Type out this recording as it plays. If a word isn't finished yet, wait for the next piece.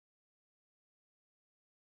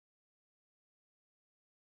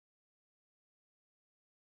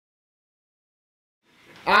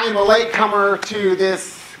I am a latecomer to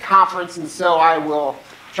this conference, and so I will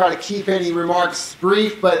try to keep any remarks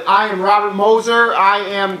brief, but I am Robert Moser. I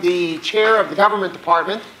am the chair of the government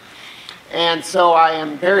department, and so I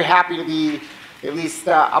am very happy to be at least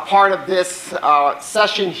a part of this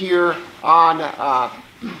session here on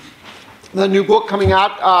the new book coming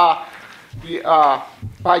out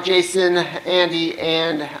by Jason, Andy,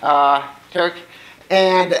 and Tarek.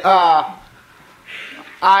 And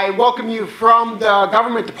I welcome you from the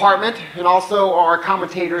government department and also our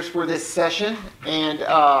commentators for this session, and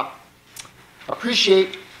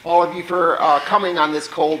appreciate all of you for coming on this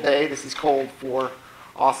cold day. This is cold for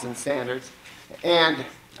Austin standards. And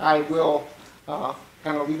I will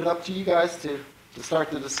kind of leave it up to you guys to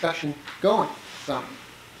start the discussion going. So.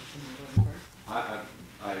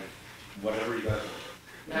 Whatever you guys want.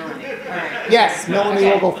 Melanie. All right. Yes, Melanie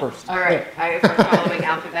will go first. All right. I'm following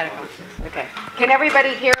alphabetical. Okay. Can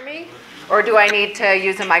everybody hear me? Or do I need to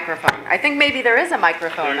use a microphone? I think maybe there is a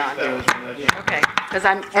microphone on. Okay. Because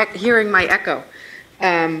I'm hearing my echo.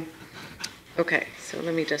 Okay. So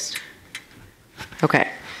let me just. Okay.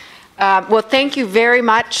 Well, thank you very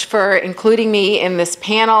much for including me in this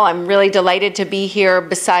panel. I'm really delighted to be here,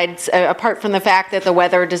 besides, apart from the fact that the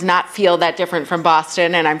weather does not feel that different from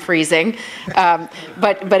Boston and I'm freezing.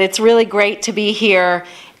 But it's really great to be here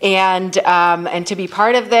and to be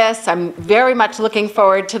part of this. I'm very much looking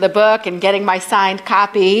forward to the book and getting my signed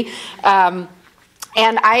copy.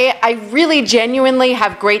 And I really genuinely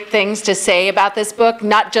have great things to say about this book,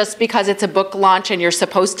 not just because it's a book launch and you're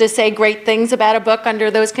supposed to say great things about a book under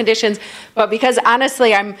those conditions, but because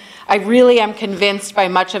honestly, I really am convinced by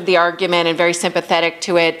much of the argument and very sympathetic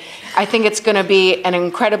to it. I think it's going to be an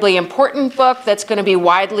incredibly important book that's going to be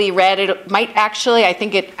widely read. I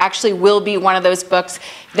think it actually will be one of those books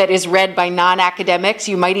that is read by non-academics.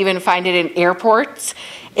 You might even find it in airports,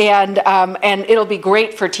 and it'll be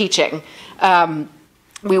great for teaching.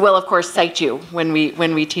 We will, of course, cite you when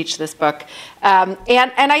we teach this book. And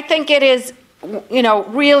I think it is,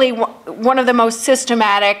 really one of the most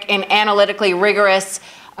systematic and analytically rigorous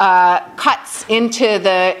cuts into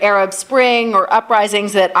the Arab Spring or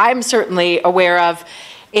uprisings that I'm certainly aware of.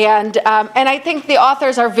 And I think the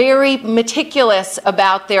authors are very meticulous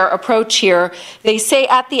about their approach here. They say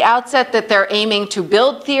at the outset that they're aiming to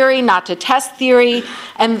build theory, not to test theory,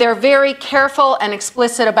 and they're very careful and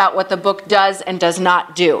explicit about what the book does and does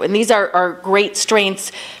not do. And these are great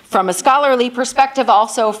strengths from a scholarly perspective,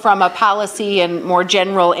 also from a policy and more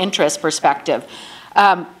general interest perspective.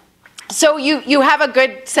 So you have a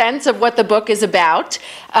good sense of what the book is about,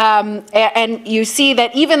 and you see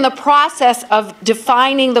that even the process of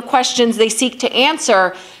defining the questions they seek to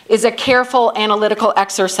answer is a careful analytical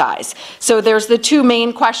exercise. So there's the two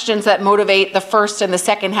main questions that motivate the first and the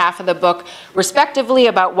second half of the book, respectively,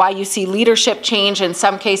 about why you see leadership change in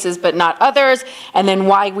some cases but not others, and then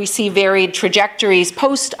why we see varied trajectories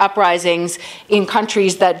post-uprisings in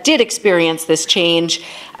countries that did experience this change.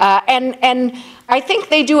 And I think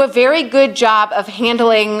they do a very good job of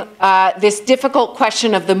handling this difficult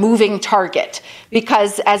question of the moving target,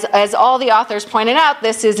 because as all the authors pointed out,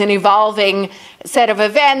 this is an evolving set of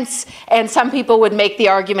events, and some people would make the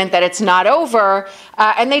argument that it's not over,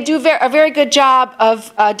 and they do a very good job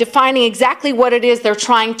of defining exactly what it is they're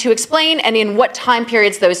trying to explain and in what time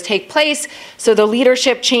periods those take place. So the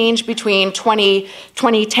leadership change between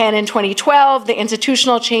 2010 and 2012, the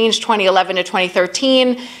institutional change 2011 to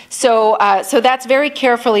 2013. So that's very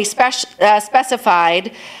carefully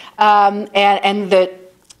specified, and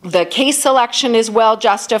the case selection is well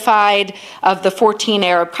justified of the 14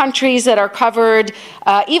 Arab countries that are covered.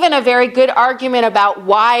 Even a very good argument about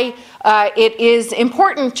why it is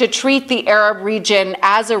important to treat the Arab region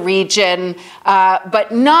as a region,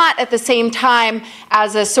 but not at the same time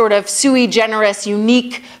as a sort of sui generis,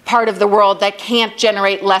 unique part of the world that can't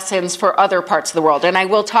generate lessons for other parts of the world. And I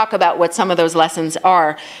will talk about what some of those lessons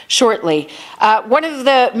are shortly. One of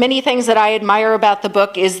the many things that I admire about the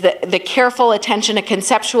book is the careful attention to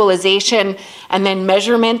conceptualization and then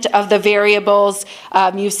measurement of the variables.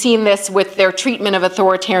 You've seen this with their treatment of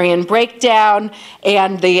authoritarian breakdown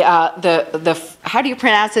and the how do you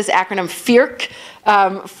pronounce this acronym? FIRC,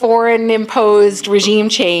 Foreign Imposed Regime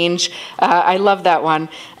Change. I love that one.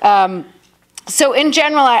 So in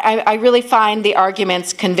general, I really find the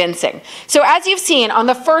arguments convincing. So as you've seen on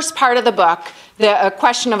the first part of the book, the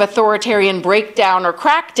question of authoritarian breakdown or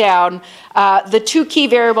crackdown, the two key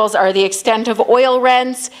variables are the extent of oil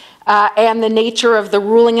rents and the nature of the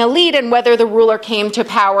ruling elite and whether the ruler came to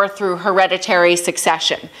power through hereditary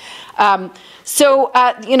succession.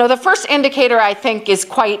 The first indicator, I think, is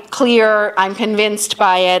quite clear. I'm convinced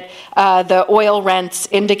by it, the oil rents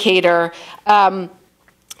indicator.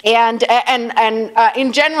 And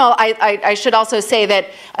in general, I should also say that,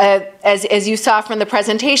 as you saw from the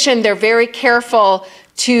presentation, they're very careful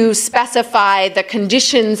to specify the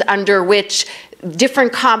conditions under which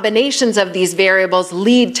different combinations of these variables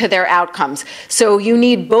lead to their outcomes. So you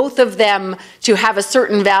need both of them to have a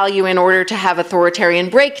certain value in order to have authoritarian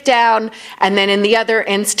breakdown, and then in the other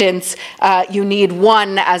instance, you need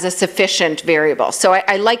one as a sufficient variable. So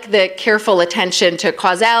I like the careful attention to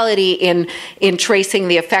causality in tracing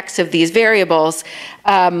the effects of these variables.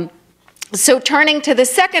 So turning to the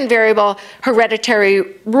second variable,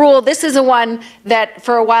 hereditary rule, this is a one that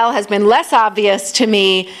for a while has been less obvious to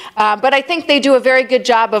me, but I think they do a very good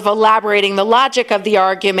job of elaborating the logic of the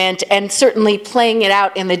argument and certainly playing it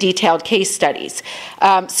out in the detailed case studies.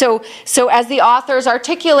 So as the authors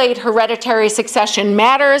articulate, hereditary succession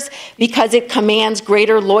matters because it commands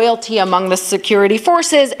greater loyalty among the security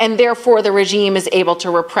forces, and therefore the regime is able to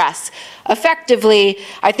repress effectively.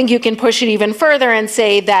 I think you can push it even further and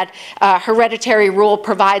say that hereditary rule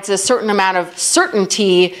provides a certain amount of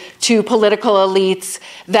certainty to political elites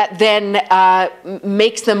that then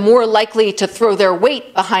makes them more likely to throw their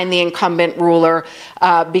weight behind the incumbent ruler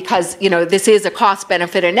because, you know, this is a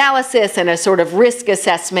cost-benefit analysis and a sort of risk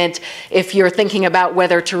assessment if you're thinking about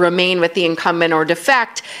whether to remain with the incumbent or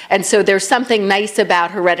defect. And so there's something nice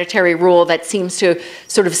about hereditary rule that seems to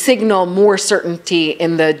sort of signal more certainty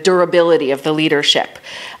in the durability of the leadership.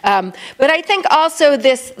 But I think also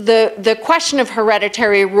the question of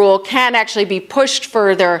hereditary rule can actually be pushed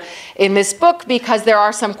further in this book because there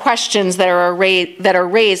are some questions that are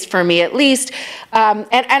raised for me at least. And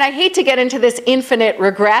I hate to get into this infinite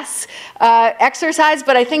regress exercise,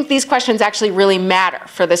 but I think these questions actually really matter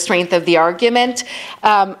for the strength of the argument.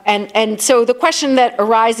 And so the question that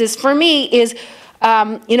arises for me is,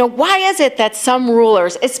 you know, why is it that some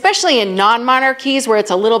rulers, especially in non-monarchies where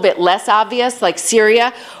it's a little bit less obvious, like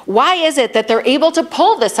Syria, why is it that they're able to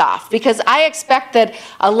pull this off? Because I expect that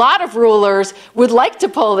a lot of rulers would like to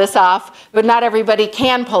pull this off, but not everybody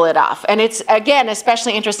can pull it off. And it's, again,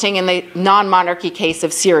 especially interesting in the non-monarchy case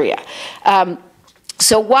of Syria.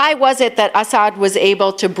 So why was it that Assad was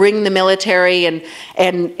able to bring the military and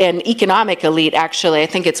economic elite, actually, I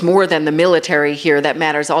think it's more than the military here that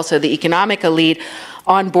matters, also the economic elite,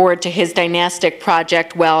 on board to his dynastic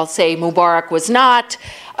project, while, say, Mubarak was not?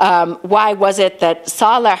 Why was it that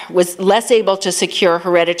Saleh was less able to secure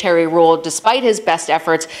hereditary rule despite his best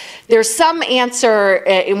efforts? There's some answer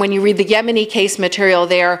when you read the Yemeni case material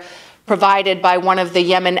there, provided by one of the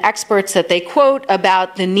Yemen experts that they quote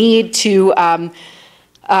about the need to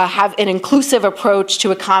have an inclusive approach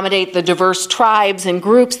to accommodate the diverse tribes and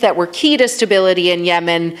groups that were key to stability in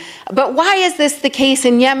Yemen. But why is this the case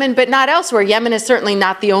in Yemen but not elsewhere? Yemen is certainly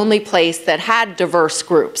not the only place that had diverse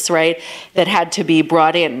groups, right, that had to be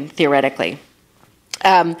brought in, theoretically.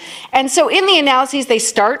 And so in the analyses, they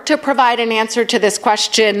start to provide an answer to this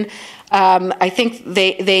question. I think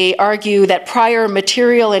they argue that prior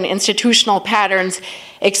material and institutional patterns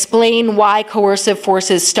explain why coercive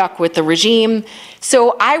forces stuck with the regime.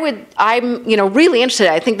 So I'm really interested.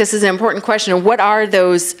 I think this is an important question. What are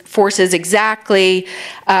those forces exactly?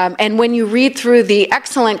 And when you read through the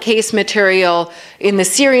excellent case material in the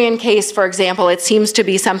Syrian case, for example, it seems to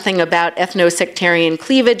be something about ethno-sectarian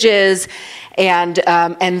cleavages and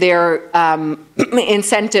their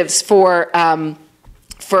incentives for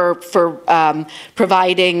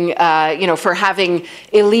providing, for having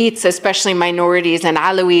elites, especially minorities and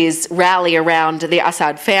Alawis, rally around the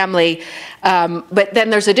Assad family. But then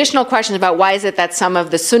there's additional questions about why is it that some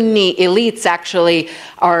of the Sunni elites actually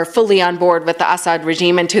are fully on board with the Assad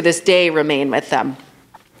regime and to this day remain with them.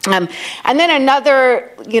 And then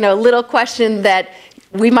another, little question that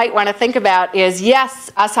we might want to think about is,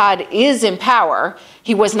 yes, Assad is in power.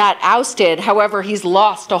 He was not ousted. However, he's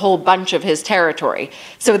lost a whole bunch of his territory.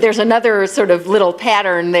 So there's another sort of little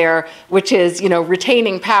pattern there, which is,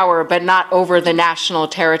 retaining power, but not over the national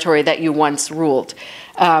territory that you once ruled.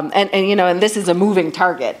 And this is a moving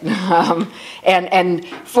target. And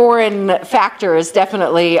foreign factors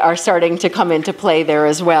definitely are starting to come into play there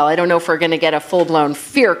as well. I don't know if we're going to get a full-blown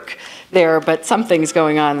FIRC there, but something's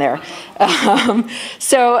going on there.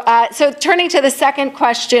 So turning to the second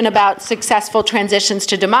question about successful transitions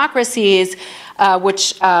to democracies,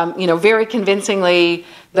 which very convincingly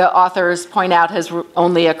the authors point out has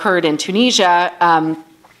only occurred in Tunisia.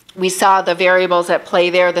 We saw the variables at play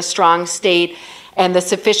there, the strong state and the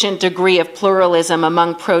sufficient degree of pluralism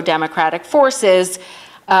among pro-democratic forces.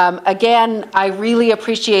 Again, I really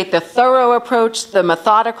appreciate the thorough approach, the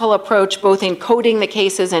methodical approach, both in coding the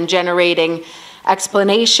cases and generating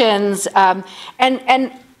explanations.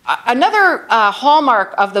 And Another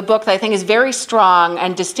hallmark of the book that I think is very strong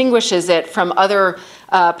and distinguishes it from other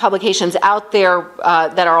publications out there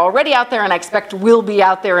that are already out there and I expect will be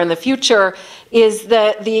out there in the future is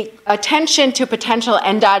the attention to potential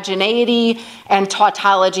endogeneity and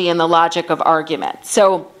tautology in the logic of argument.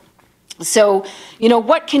 So, you know,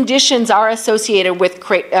 what conditions are associated with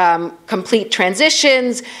complete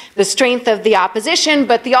transitions, the strength of the opposition,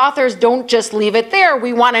 but the authors don't just leave it there.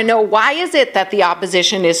 We want to know, why is it that the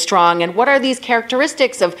opposition is strong, and what are these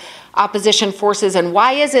characteristics of opposition forces, and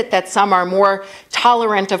why is it that some are more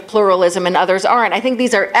tolerant of pluralism and others aren't? I think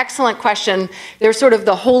these are excellent questions. They're sort of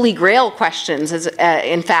the holy grail questions,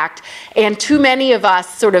 in fact, and too many of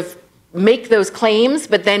us sort of make those claims,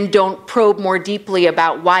 but then don't probe more deeply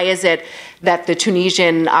about why is it that the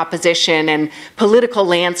Tunisian opposition and political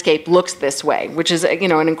landscape looks this way, which is, you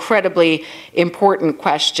know, an incredibly important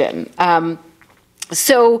question.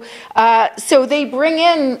 So they bring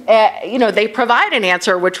in, you know, they provide an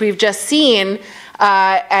answer, which we've just seen,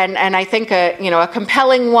 and I think a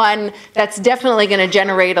compelling one that's definitely going to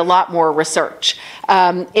generate a lot more research.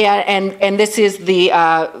 And this is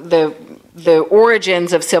the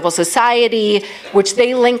origins of civil society, which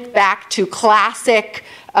they link back to classic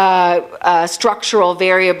structural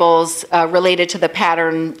variables related to the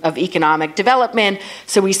pattern of economic development.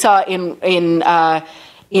 So we saw in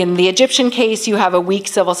the Egyptian case, you have a weak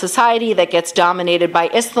civil society that gets dominated by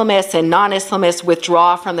Islamists, and non-Islamists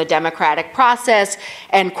withdraw from the democratic process,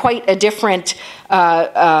 and quite a different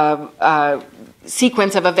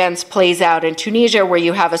sequence of events plays out in Tunisia, where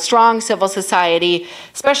you have a strong civil society,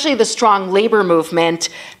 especially the strong labor movement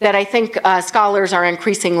that I think scholars are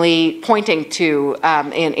increasingly pointing to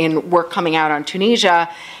in work coming out on Tunisia.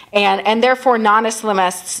 And therefore,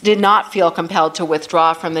 non-Islamists did not feel compelled to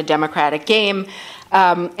withdraw from the democratic game.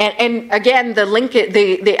 And again,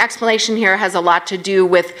 the explanation here has a lot to do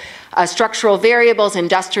with structural variables,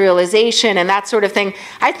 industrialization, and that sort of thing.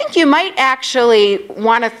 I think you might actually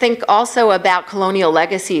want to think also about colonial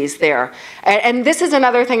legacies there. And this is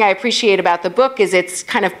another thing I appreciate about the book, is it's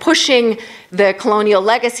kind of pushing the colonial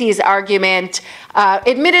legacies argument,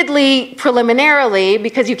 admittedly preliminarily,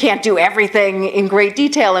 because you can't do everything in great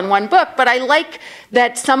detail in one book, but I like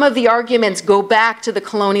that some of the arguments go back to the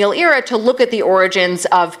colonial era to look at the origins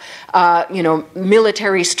of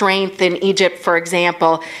military strength in Egypt, for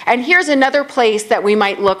example. And here's another place that we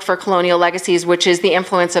might look for colonial legacies, which is the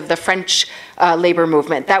influence of the French labor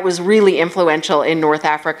movement. That was really influential in North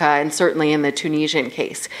Africa, and certainly in the Tunisian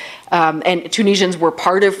case. And Tunisians were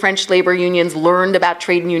part of French labor unions, learned about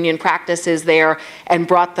trade union practices there, and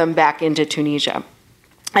brought them back into Tunisia.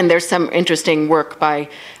 And there's some interesting work by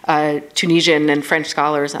Tunisian and French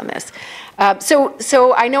scholars on this.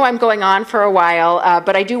 So I know I'm going on for a while,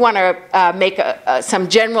 but I do want to make some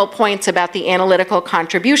general points about the analytical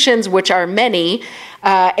contributions, which are many.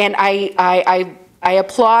 And I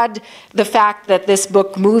applaud the fact that this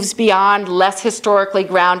book moves beyond less historically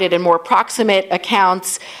grounded and more proximate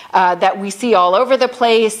accounts that we see all over the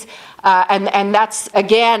place. And that's,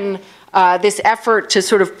 again, this effort to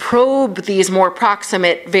sort of probe these more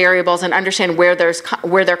proximate variables and understand where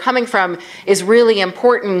they're coming from is really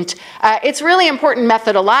important. It's really important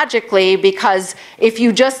methodologically, because if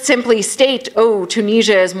you just simply state, oh,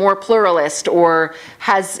 Tunisia is more pluralist or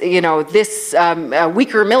has, this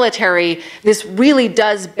weaker military, this really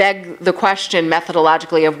does beg the question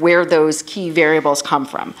methodologically of where those key variables come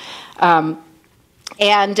from.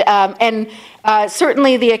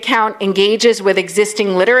 Certainly the account engages with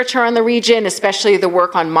existing literature on the region, especially the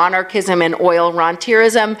work on monarchism and oil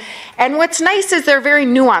rentierism. And what's nice is they're very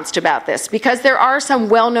nuanced about this, because there are some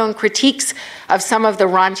well-known critiques of some of the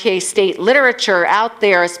rentier state literature out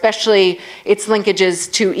there, especially its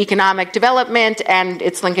linkages to economic development and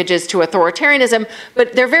its linkages to authoritarianism.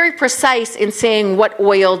 But they're very precise in saying what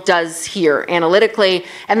oil does here analytically.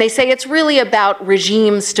 And they say it's really about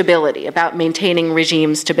regime stability, about maintaining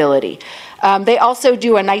regime stability. They also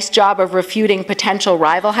do a nice job of refuting potential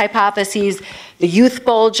rival hypotheses. The youth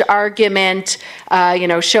bulge argument,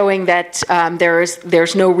 showing that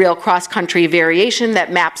there's no real cross-country variation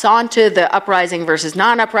that maps onto the uprising versus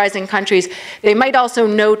non-uprising countries. They might also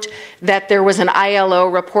note that there was an ILO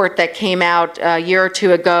report that came out a year or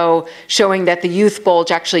two ago showing that the youth bulge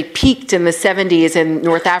actually peaked in the 70s in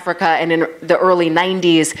North Africa and in the early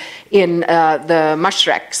 90s in the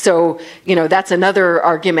Mashreq. So, that's another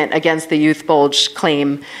argument against the youth bulge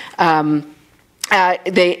claim.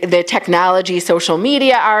 The technology, social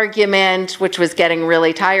media argument, which was getting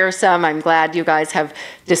really tiresome. I'm glad you guys have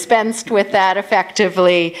dispensed with that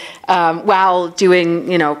effectively, while doing,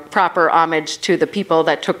 proper homage to the people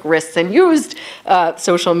that took risks and used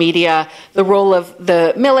social media, the role of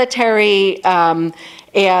the military, and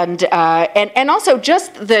also just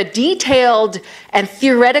the detailed and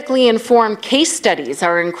theoretically informed case studies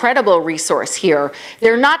are an incredible resource here.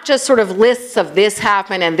 They're not just sort of lists of this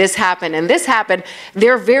happened and this happened and this happened.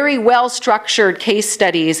 They're very well structured case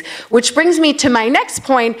studies, which brings me to my next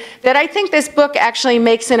point, that I think this book actually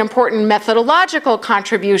makes an important methodological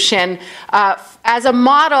contribution as a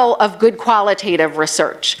model of good qualitative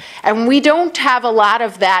research. And we don't have a lot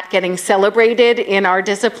of that getting celebrated in our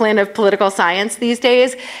discipline of political science these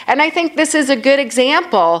days. And I think this is a good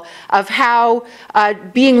example of how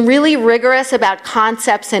being really rigorous about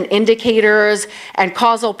concepts and indicators and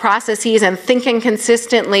causal processes and thinking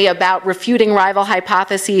consistently about refuting rival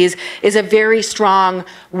hypotheses is a very strong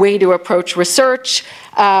way to approach research.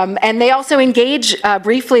 And they also engage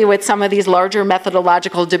briefly with some of these larger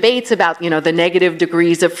methodological debates about, the negative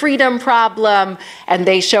degrees of freedom problem, and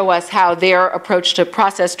they show us how their approach to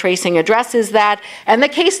process tracing addresses that. And the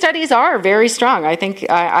case studies are very strong. I think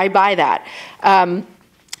I buy that.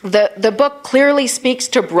 The book clearly speaks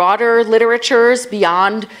to broader literatures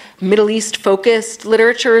beyond Middle East-focused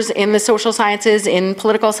literatures in the social sciences, in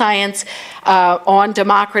political science, on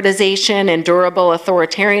democratization and durable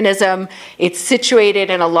authoritarianism. It's situated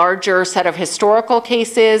in a larger set of historical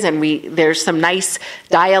cases, and there's some nice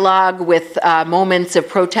dialogue with moments of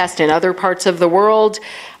protest in other parts of the world.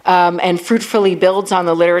 And fruitfully builds on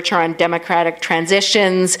the literature on democratic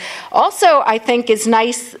transitions. Also, I think is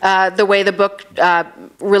nice the way the book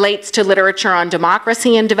relates to literature on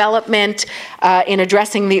democracy and development in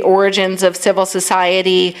addressing the origins of civil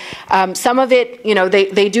society. Some of it,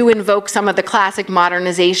 they do invoke some of the classic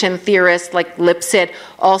modernization theorists like Lipset,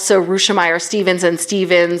 also Ruschemeyer, Stevens, and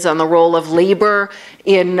Stevens on the role of labor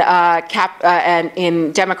in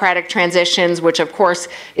democratic transitions, which of course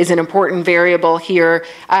is an important variable here.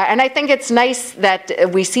 And I think it's nice that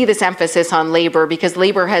we see this emphasis on labor, because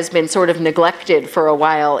labor has been sort of neglected for a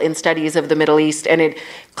while in studies of the Middle East, and it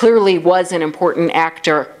clearly was an important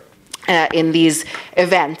actor in these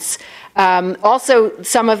events. Also,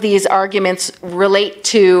 some of these arguments relate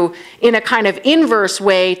to, in a kind of inverse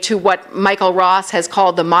way, to what Michael Ross has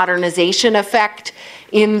called the modernization effect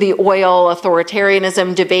in the oil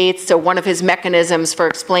authoritarianism debates. So one of his mechanisms for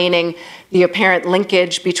explaining the apparent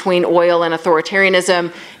linkage between oil and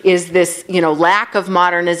authoritarianism is this, lack of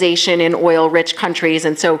modernization in oil-rich countries.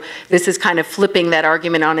 And so this is kind of flipping that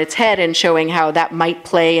argument on its head and showing how that might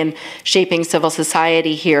play in shaping civil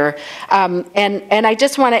society here. And I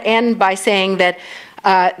just want to end by saying that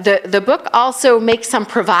the book also makes some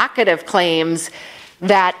provocative claims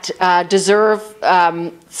that deserve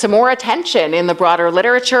some more attention in the broader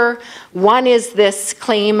literature. One is this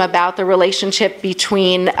claim about the relationship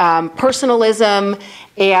between personalism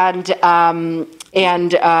and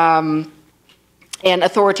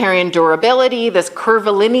authoritarian durability, this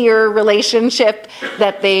curvilinear relationship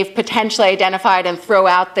that they've potentially identified and throw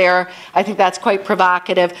out there. I think that's quite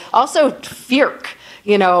provocative. Also, FIRC.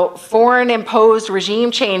 Foreign imposed regime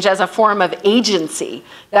change as a form of agency.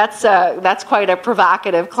 That's quite a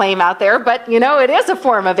provocative claim out there, but it is a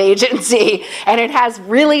form of agency, and it has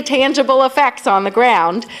really tangible effects on the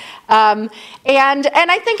ground. And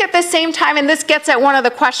I think at the same time, and this gets at one of the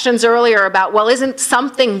questions earlier about, well, isn't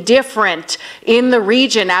something different in the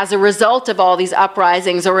region as a result of all these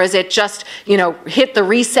uprisings, or is it just, hit the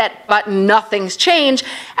reset button, nothing's changed?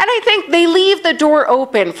 And I think they leave the door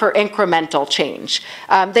open for incremental change.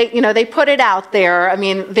 They put it out there. I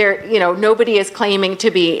mean, nobody is claiming to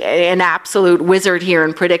be an absolute wizard here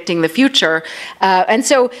in predicting the future. And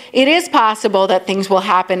so it is possible that things will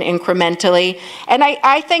happen incrementally. And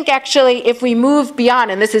I think actually, if we move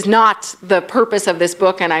beyond, and this is not the purpose of this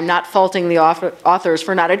book, and I'm not faulting the authors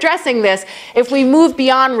for not addressing this, if we move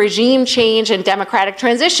beyond regime change and democratic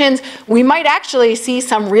transitions, we might actually see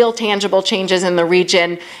some real tangible changes in the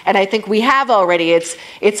region. And I think we have already.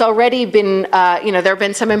 It's already been, there have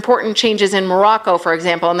been some important changes in Morocco, for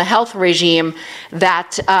example, in the health regime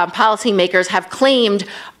that policymakers have claimed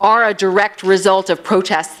are a direct result of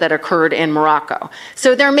protests that occurred in Morocco.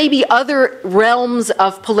 So there may be other realms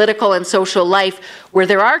of political and social life where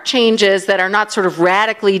there are changes that are not sort of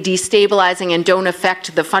radically destabilizing and don't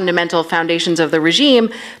affect the fundamental foundations of the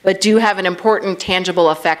regime, but do have an important tangible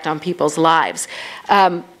effect on people's lives.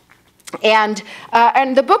 And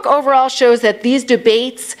the book overall shows that these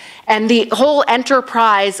debates And the whole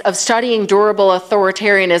enterprise of studying durable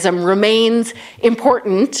authoritarianism remains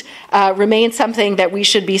important, remains something that we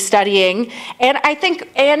should be studying. And I think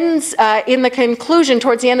ends in the conclusion,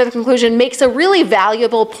 towards the end of the conclusion, makes a really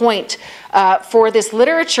valuable point for this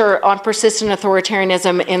literature on persistent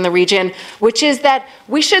authoritarianism in the region, which is that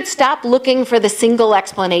we should stop looking for the single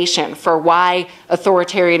explanation for why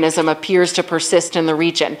authoritarianism appears to persist in the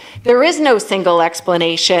region. There is no single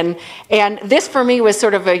explanation, and this for me was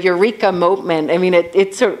sort of a eureka moment. I mean,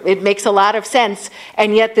 it makes a lot of sense,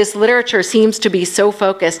 and yet this literature seems to be so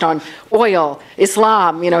focused on oil,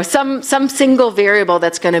 Islam, some single variable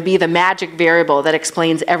that's going to be the magic variable that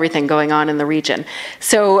explains everything going on in the region.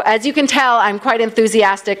 So as you can tell, I'm quite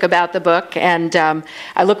enthusiastic about the book, and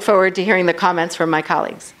I look forward to hearing the comments from my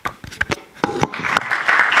colleagues.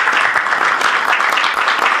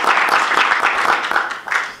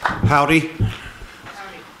 Howdy.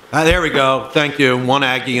 There we go. Thank you. One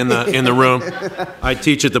Aggie in the room. I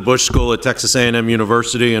teach at the Bush School at Texas A&M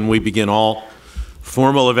University, and we begin all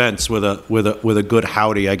formal events with a good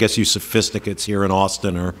howdy. I guess you sophisticates here in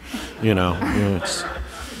Austin, or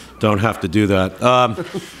don't have to do that.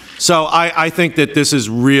 So I think that this is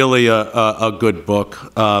really a good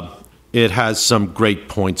book. It has some great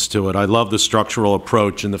points to it. I love the structural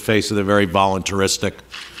approach in the face of the very voluntaristic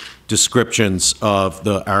descriptions of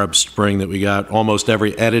the Arab Spring that we got. Almost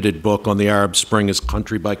every edited book on the Arab Spring is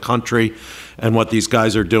country by country, and what these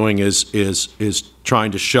guys are doing is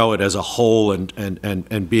trying to show it as a whole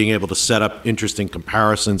and being able to set up interesting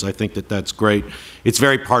comparisons. I think that that's great. It's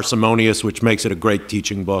very parsimonious, which makes it a great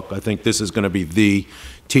teaching book. I think this is going to be the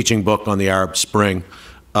teaching book on the Arab Spring.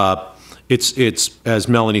 It's as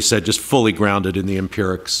Melani said, just fully grounded in the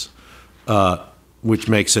empirics, which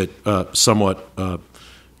makes it somewhat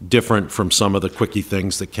different from some of the quickie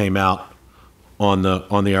things that came out on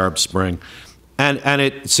the Arab Spring, and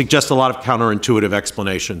it suggests a lot of counterintuitive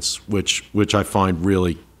explanations, which I find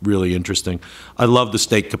really interesting. I love the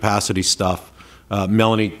state capacity stuff.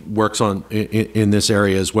 Melani works on in this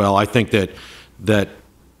area as well. I think that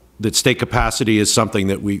state capacity is something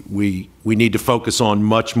that we need to focus on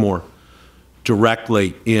much more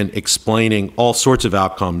directly in explaining all sorts of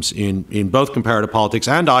outcomes in both comparative politics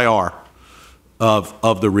and IR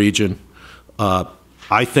of the region.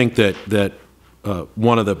 I think that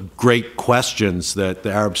one of the great questions that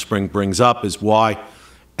the Arab Spring brings up is why,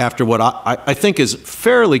 after what I think is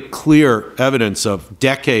fairly clear evidence of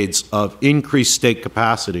decades of increased state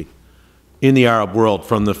capacity in the Arab world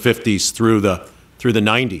from the 50s through the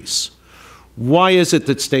 90s, why is it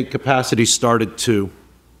that state capacity started to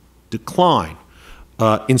decline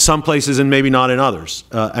in some places and maybe not in others?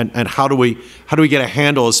 And how do we get a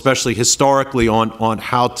handle, especially historically, on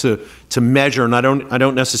how to measure? And I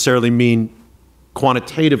don't necessarily mean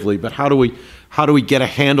quantitatively, but how do we get a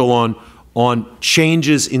handle on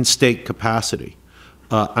changes in state capacity?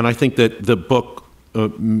 And I think that the book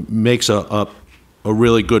makes a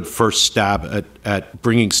really good first stab at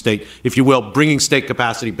bringing state, if you will, bringing state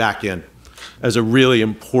capacity back in as a really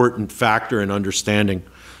important factor in understanding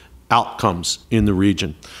outcomes in the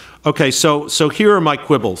region. Okay, so here are my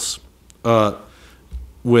quibbles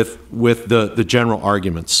with the general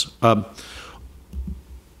arguments.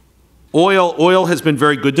 Oil has been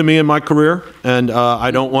very good to me in my career, and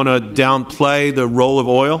I don't want to downplay the role of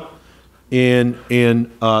oil in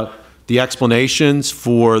the explanations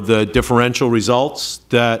for the differential results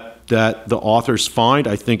that the authors find.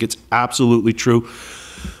 I think it's absolutely true.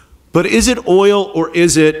 But is it oil, or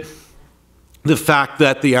is it the fact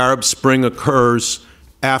that the Arab Spring occurs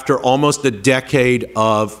after almost a decade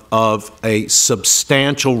of a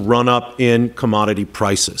substantial run-up in commodity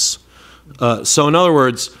prices? So in other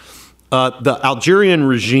words, the Algerian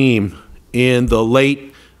regime in the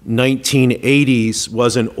late 1980s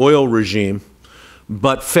was an oil regime,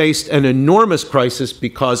 but faced an enormous crisis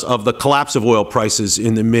because of the collapse of oil prices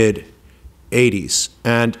in the mid-80s.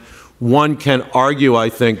 And one can argue, I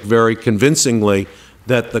think, very convincingly,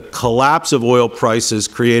 that the collapse of oil prices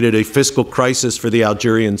created a fiscal crisis for the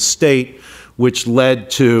Algerian state, which led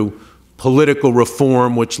to political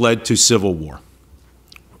reform, which led to civil war,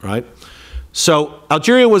 right? So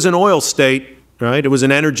Algeria was an oil state, right? It was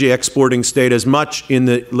an energy exporting state as much in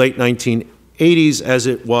the late 1980s as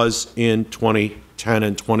it was in 2010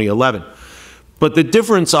 and 2011. But the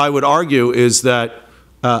difference, I would argue, is that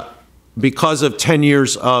because of 10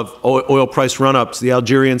 years of oil price run-ups, the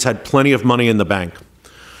Algerians had plenty of money in the bank.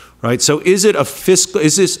 Right, so is it a fiscal?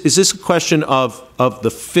 Is this a question of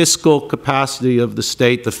the fiscal capacity of the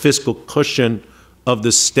state, the fiscal cushion of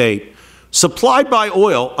the state, supplied by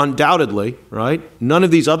oil, undoubtedly, right? None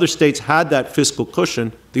of these other states had that fiscal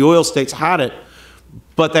cushion. The oil states had it,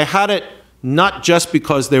 But they had it not just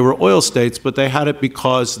because they were oil states, but they had it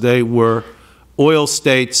because they were oil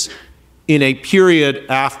states in a period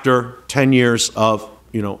after 10 years of,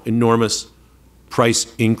 enormous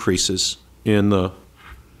price increases in the.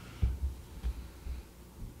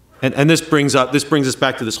 And this brings us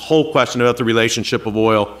back to this whole question about the relationship of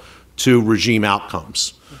oil to regime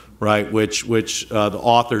outcomes, right? Which the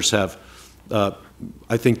authors have,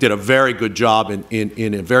 I think, did a very good job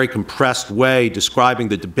in a very compressed way describing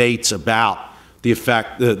the debates about the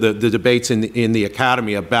effect, the debates in the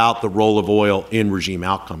academy about the role of oil in regime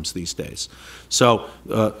outcomes these days. So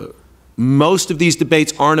most of these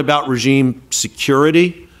debates aren't about regime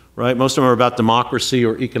security, right? Most of them are about democracy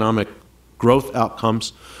or economic growth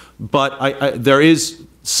outcomes. But there is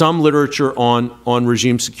some literature on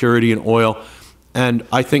regime security in oil, and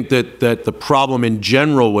I think that the problem in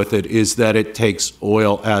general with it is that it takes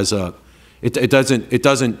oil as it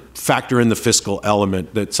doesn't factor in the fiscal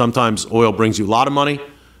element, that sometimes oil brings you a lot of money,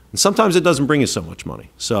 and sometimes it doesn't bring you so much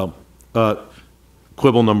money. So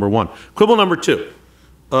quibble number one. Quibble number two,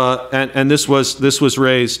 and this was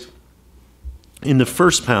raised in the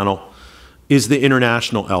first panel, is the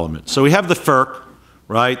international element. So we have the FERC,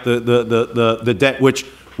 right? The debt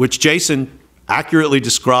which Jason accurately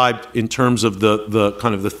described in terms of the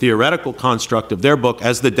kind of the theoretical construct of their book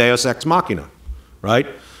as the Deus ex machina, right?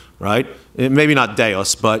 Right? Maybe not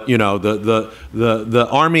Deus, but the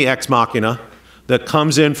army ex machina that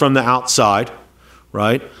comes in from the outside,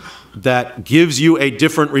 right? That gives you a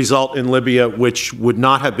different result in Libya, which would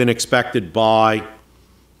not have been expected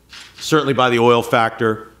certainly by the oil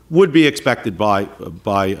factor, would be expected by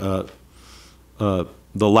the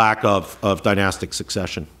lack of dynastic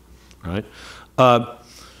succession, right?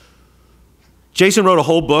 Jason wrote a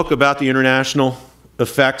whole book about the international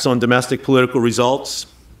effects on domestic political results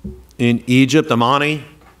in Egypt. Amaney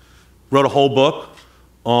wrote a whole book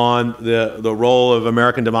on the role of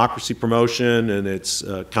American democracy promotion and its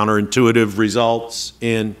counterintuitive results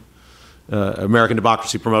in American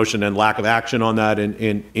democracy promotion and lack of action on that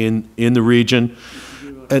in the region.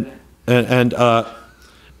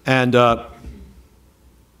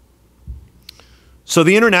 So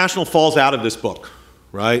the international falls out of this book,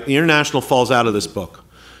 right? The international falls out of this book.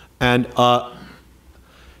 And I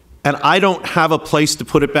don't have a place to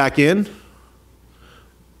put it back in,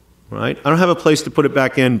 right? I don't have a place to put it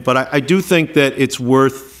back in, but I do think that it's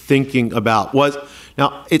worth thinking about.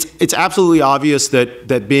 Now, it's absolutely obvious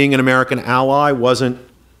that being an American ally wasn't,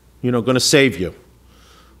 going to save you,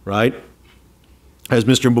 right? As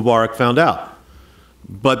Mr. Mubarak found out.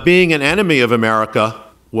 But being an enemy of America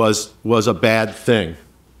was a bad thing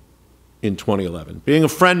in 2011. Being a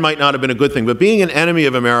friend might not have been a good thing, but being an enemy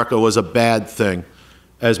of America was a bad thing,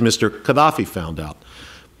 as Mr. Gaddafi found out.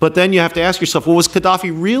 But then you have to ask yourself, well, was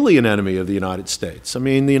Gaddafi really an enemy of the United States? I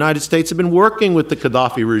mean, the United States had been working with the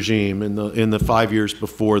Gaddafi regime in the 5 years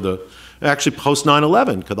before actually post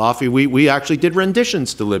 9/11. Gaddafi, we actually did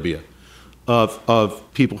renditions to Libya of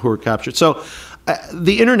people who were captured. So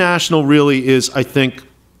the international really is, I think,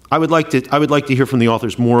 I would like to hear from the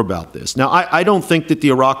authors more about this. Now, I don't think that the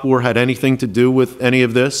Iraq War had anything to do with any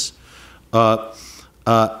of this.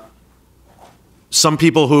 Some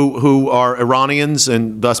people who are Iranians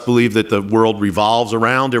and thus believe that the world revolves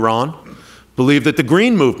around Iran believe that the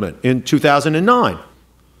Green Movement in 2009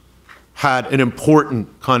 had an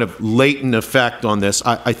important kind of latent effect on this.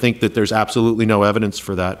 I think that there's absolutely no evidence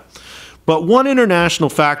for that. But one international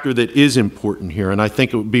factor that is important here, and I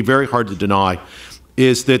think it would be very hard to deny,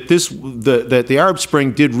 is that that the Arab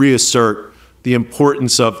Spring did reassert the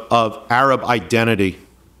importance of Arab identity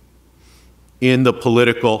in the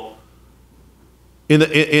political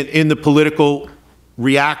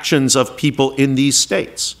reactions of people in these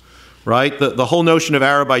states, right? The whole notion of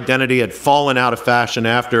Arab identity had fallen out of fashion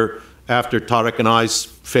after Tariq and I's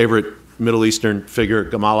favorite Middle Eastern figure,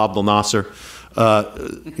 Gamal Abdel Nasser,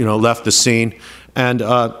 left the scene.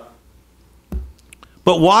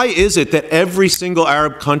 But why is it that every single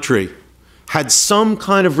Arab country had some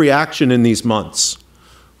kind of reaction in these months,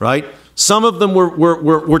 right? Some of them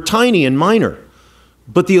were tiny and minor,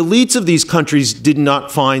 but the elites of these countries did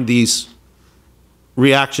not find these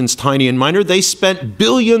reactions tiny and minor. They spent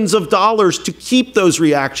billions of dollars to keep those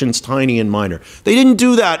reactions tiny and minor. They didn't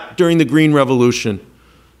do that during the Green Revolution,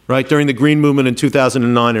 right? During the Green Movement in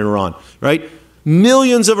 2009 in Iran, right?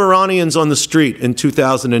 Millions of Iranians on the street in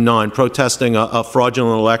 2009 protesting a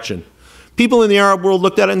fraudulent election. People in the Arab world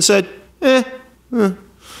looked at it and said,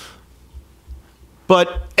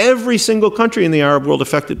 But every single country in the Arab world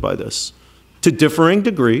affected by this, to differing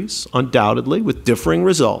degrees, undoubtedly, with differing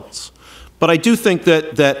results. But I do think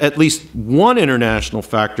that at least one international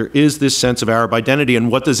factor is this sense of Arab identity,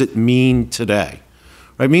 and what does it mean today?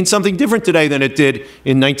 Right? It means something different today than it did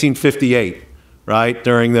in 1958, right?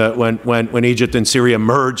 During when Egypt and Syria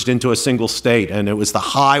merged into a single state, and it was the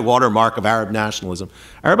high watermark of Arab nationalism.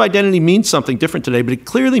 Arab identity means something different today, but it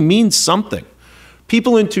clearly means something.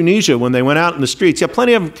 People in Tunisia, when they went out in the streets, yeah,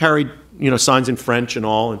 plenty of them carried, signs in French and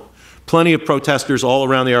all, and plenty of protesters all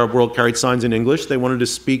around the Arab world carried signs in English. They wanted to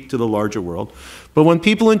speak to the larger world. But when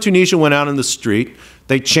people in Tunisia went out in the street,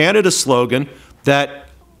 they chanted a slogan that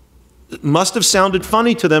must have sounded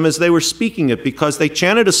funny to them as they were speaking it, because they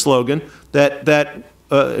chanted a slogan that Shab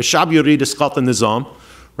yurid isqat al-nizam,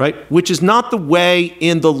 right, which is not the way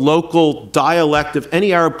in the local dialect of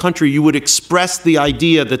any Arab country you would express the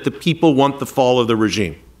idea that the people want the fall of the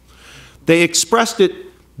regime. They expressed it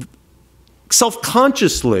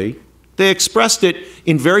self-consciously. They expressed it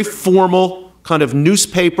in very formal kind of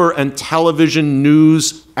newspaper and television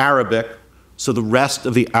news Arabic, so the rest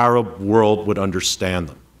of the Arab world would understand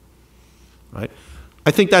them. Right?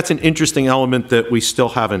 I think that's an interesting element that we still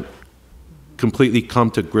haven't completely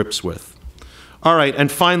come to grips with. All right,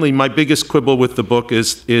 and finally, my biggest quibble with the book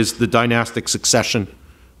is the dynastic succession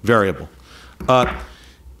variable.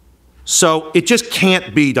 So it just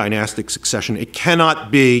can't be dynastic succession. It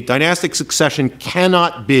cannot be, dynastic succession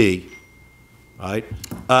cannot be, right,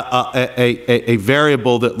 a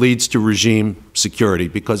variable that leads to regime security.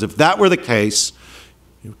 Because if that were the case,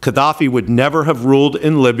 Gaddafi would never have ruled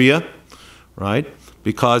in Libya, right,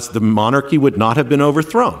 because the monarchy would not have been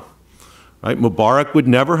overthrown. Right? Mubarak would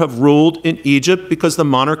never have ruled in Egypt because the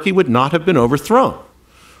monarchy would not have been overthrown.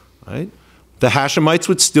 Right? The Hashemites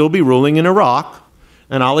would still be ruling in Iraq,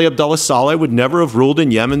 and Ali Abdullah Saleh would never have ruled in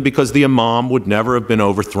Yemen because the Imam would never have been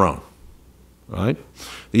overthrown. Right?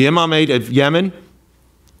 The Imamate of Yemen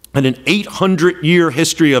had an 800-year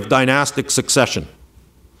history of dynastic succession.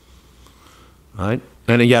 Right?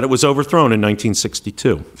 And yet it was overthrown in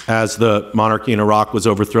 1962, as the monarchy in Iraq was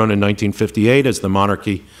overthrown in 1958, as the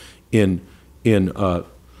monarchy in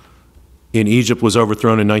Egypt was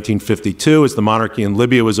overthrown in 1952, as the monarchy in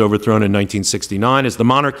Libya was overthrown in 1969, as the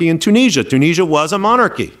monarchy in Tunisia. Tunisia was a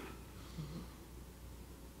monarchy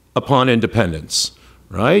upon independence,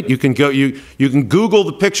 right? You can Google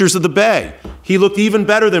the pictures of the Bey. He looked even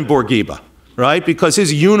better than Bourguiba, right? Because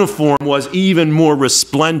his uniform was even more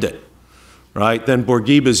resplendent, right, than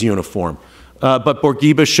Bourguiba's uniform. But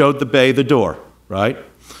Bourguiba showed the Bey the door, right?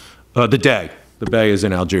 The Dey. The Bey is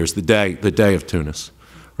in Algiers, the Dey of Tunis,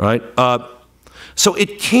 right? So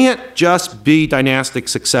it can't just be dynastic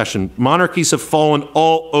succession. Monarchies have fallen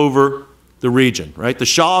all over the region, right? The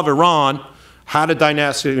Shah of Iran had a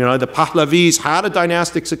dynastic, the Pahlavis had a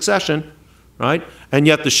dynastic succession, right? And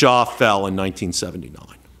yet the Shah fell in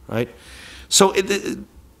 1979, right? So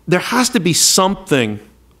there has to be something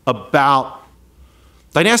about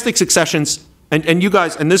dynastic successions. And you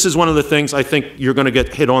guys, and this is one of the things I think you're going to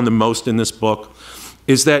get hit on the most in this book,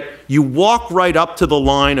 is that you walk right up to the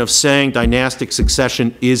line of saying dynastic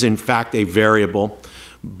succession is in fact a variable,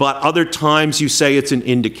 but other times you say it's an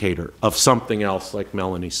indicator of something else, like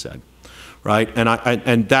Melani said, right?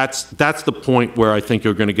 And that's the point where I think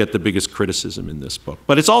you're going to get the biggest criticism in this book.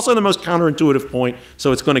 But it's also the most counterintuitive point,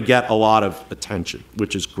 so it's going to get a lot of attention,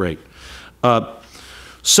 which is great.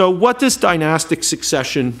 So what does dynastic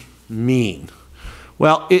succession mean?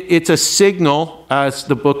 Well, it's a signal, as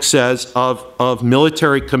the book says, of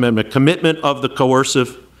military commitment of the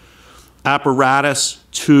coercive apparatus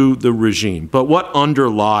to the regime. But what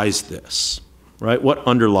underlies this, right? What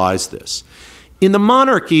underlies this? In the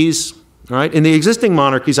monarchies, right, in the existing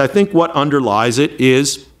monarchies, I think what underlies it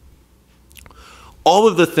is all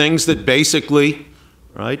of the things that basically,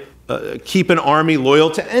 right, keep an army loyal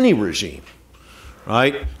to any regime,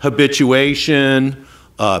 right? Habituation,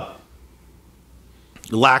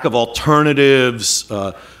 lack of alternatives,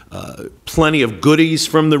 plenty of goodies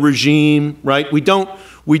from the regime, right? We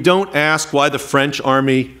don't ask why the French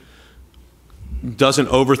army doesn't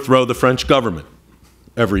overthrow the French government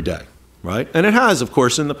every day, right? And it has, of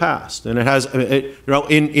course, in the past. And it has,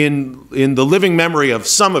 in the living memory of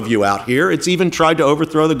some of you out here, it's even tried to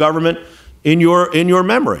overthrow the government in your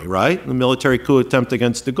memory, right? The military coup attempt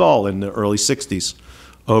against de Gaulle in the early 60s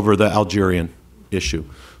over the Algerian issue.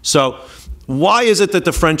 So why is it that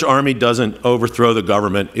the French army doesn't overthrow the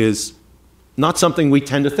government is not something we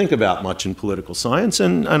tend to think about much in political science,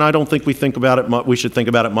 and I don't think we think about it we should think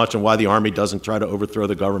about it much, and why the army doesn't try to overthrow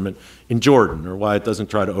the government in Jordan, or why it doesn't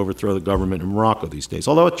try to overthrow the government in Morocco these days,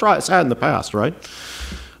 although it's had in the past, right?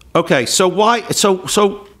 Okay, so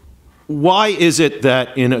why is it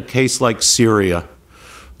that in a case like Syria,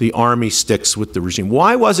 the army sticks with the regime?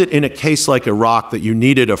 Why was it in a case like Iraq that you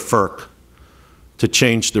needed a FERC to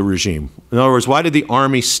change the regime? In other words, why did the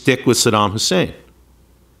army stick with Saddam Hussein?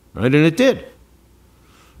 Right, and it did,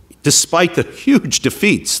 despite the huge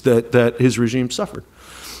defeats that his regime suffered.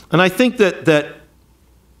 And I think that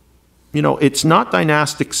you know, it's not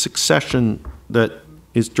dynastic succession that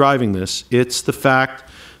is driving this. It's the fact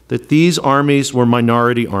that these armies were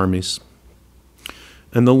minority armies.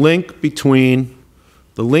 And the link between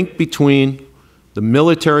the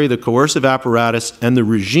military, the coercive apparatus, and the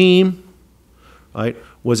regime, right,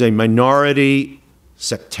 was a minority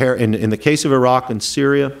sectarian, in the case of Iraq and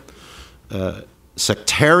Syria,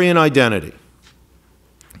 sectarian identity,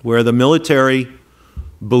 where the military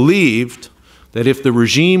believed that if the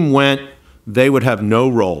regime went, they would have no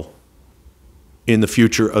role in the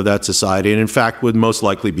future of that society, and in fact would most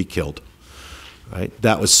likely be killed. Right?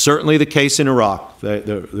 That was certainly the case in Iraq.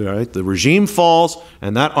 The regime falls,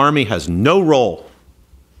 and that army has no role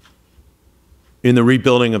in the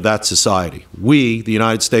rebuilding of that society. We, the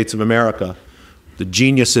United States of America, the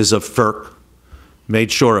geniuses of FERC,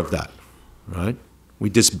 made sure of that. Right? We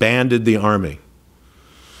disbanded the army.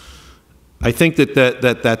 I think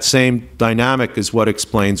that same dynamic is what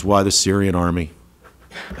explains why the Syrian army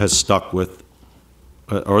has stuck with,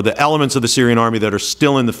 or the elements of the Syrian army that are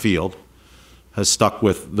still in the field, has stuck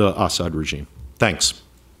with the Assad regime. Thanks.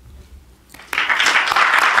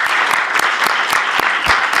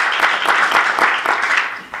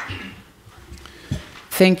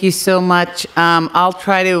 Thank you so much. I'll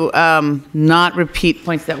try to not repeat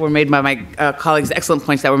points that were made by my colleagues, excellent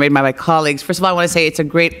points that were made by my colleagues. First of all, I want to say it's a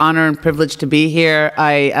great honor and privilege to be here.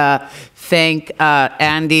 I thank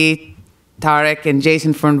Andy, Tarek, and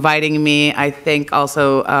Jason for inviting me. I thank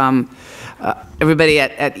also everybody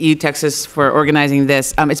at U Texas for organizing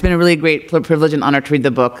this. It's been a really great privilege and honor to read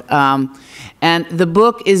the book. And the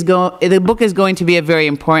book is going to be a very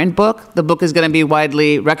important book. The book is going to be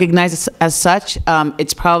widely recognized as such.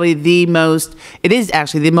 It's probably it is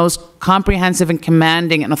actually the most comprehensive and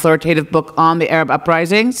commanding and authoritative book on the Arab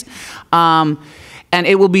uprisings. And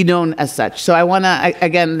it will be known as such. So I want to,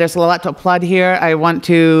 again, there's a lot to applaud here. I want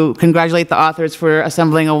to congratulate the authors for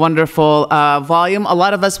assembling a wonderful volume. A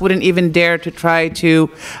lot of us wouldn't even dare to try to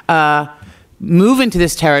move into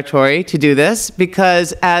this territory to do this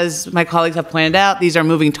because, as my colleagues have pointed out, these are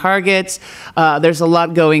moving targets. There's a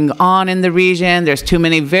lot going on in the region. There's too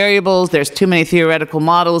many variables. There's too many theoretical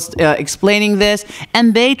models explaining this.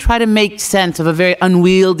 And they try to make sense of a very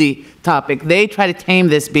unwieldy topic. They try to tame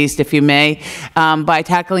this beast, if you may, by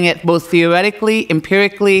tackling it both theoretically,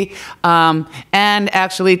 empirically, and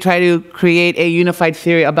actually try to create a unified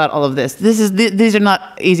theory about all of this. These are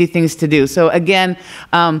not easy things to do. So again,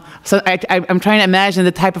 I'm trying to imagine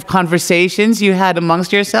the type of conversations you had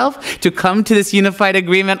amongst yourself to come to this unified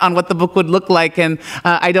agreement on what the book would look like, and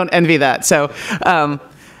I don't envy that. So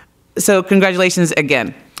congratulations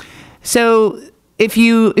again. So if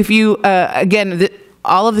you again,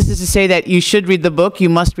 all of this is to say that you should read the book, you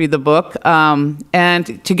must read the book,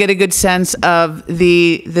 and to get a good sense of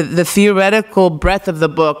the theoretical breadth of the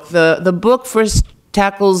book. The book first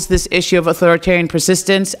tackles this issue of authoritarian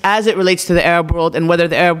persistence as it relates to the Arab world and whether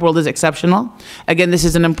the Arab world is exceptional. Again, this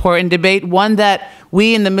is an important debate, one that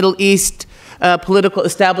we in the Middle East political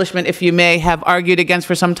establishment, if you may, have argued against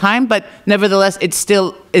for some time, but nevertheless, it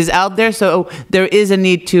still is out there, so there is a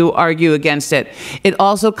need to argue against it. It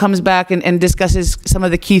also comes back and discusses some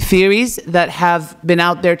of the key theories that have been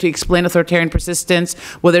out there to explain authoritarian persistence,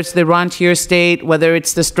 whether it's the rentier state, whether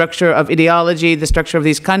it's the structure of ideology, the structure of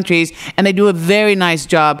these countries, and they do a very nice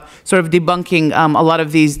job sort of debunking a lot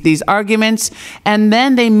of these arguments. And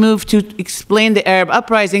then they move to explain the Arab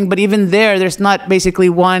uprising, but even there's not basically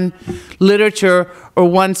one literature or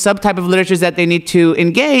one subtype of literature that they need to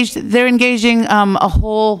engage. They're engaging a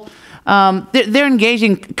whole, they're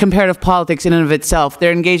engaging comparative politics in and of itself.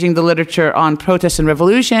 They're engaging the literature on protests and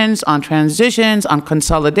revolutions, on transitions, on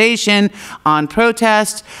consolidation, on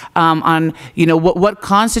protest, on what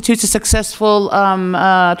constitutes a successful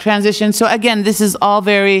transition. So again, this is all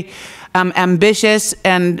very ambitious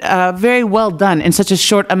and very well done in such a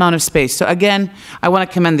short amount of space. So again, I want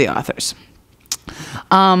to commend the authors.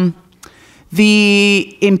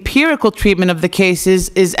 The empirical treatment of the cases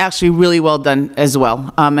is actually really well done as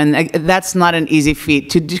well. And that's not an easy feat.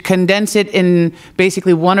 To condense it in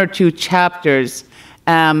basically one or two chapters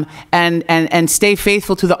and stay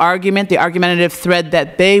faithful to the argument, the argumentative thread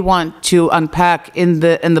that they want to unpack in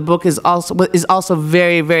the book is also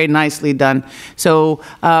very, very nicely done. So,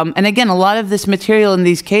 and again, a lot of this material in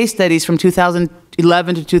these case studies from 2000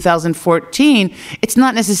 2011 to 2014, it's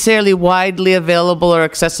not necessarily widely available or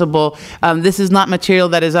accessible. This is not material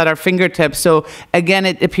that is at our fingertips. So again,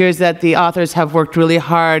 it appears that the authors have worked really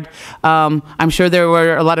hard. I'm sure there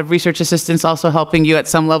were a lot of research assistants also helping you at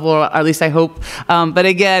some level, or at least I hope. But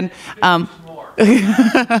again,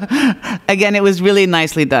 again, it was really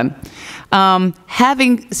nicely done.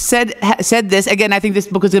 Having said this, again, I think this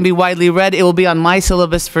book is going to be widely read. It will be on my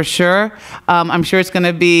syllabus for sure. I'm sure it's going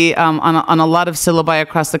to be on a lot of syllabi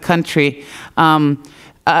across the country.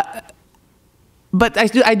 But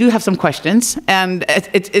I do have some questions, and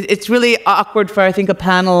it's really awkward for, I think, a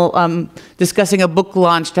panel discussing a book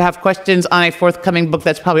launch to have questions on a forthcoming book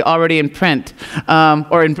that's probably already in print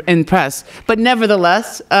or in press. But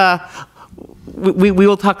nevertheless, we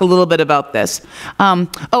will talk a little bit about this. I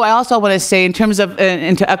also want to say, in terms of,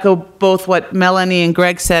 and to echo both what Melani and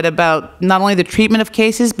Greg said about not only the treatment of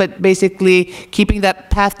cases, but basically keeping that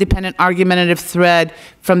path-dependent argumentative thread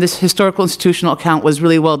from this historical institutional account was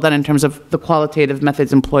really well done in terms of the qualitative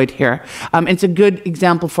methods employed here. It's a good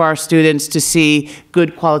example for our students to see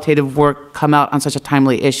good qualitative work come out on such a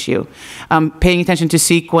timely issue. Paying attention to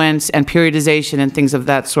sequence and periodization and things of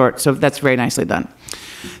that sort, so that's very nicely done.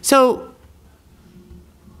 So,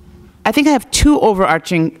 I think I have two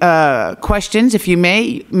overarching questions, if you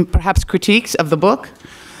may, perhaps critiques of the book.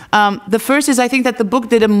 The first is, I think that the book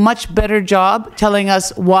did a much better job telling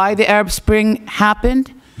us why the Arab Spring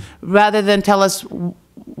happened, rather than tell us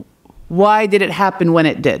why did it happen when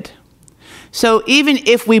it did. So even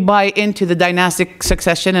if we buy into the dynastic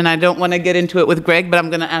succession, and I don't want to get into it with Greg, but I'm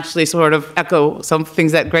going to actually sort of echo some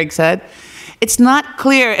things that Greg said, it's not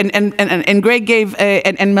clear, and Greg gave,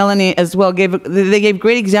 and Melani as well, they gave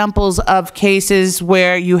great examples of cases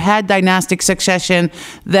where you had dynastic succession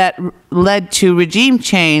that led to regime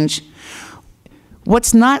change.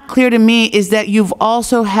 What's not clear to me is that you've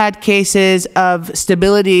also had cases of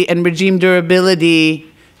stability and regime durability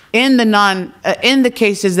in the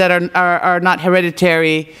cases that are not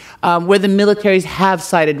hereditary, where the militaries have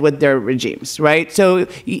sided with their regimes, right? So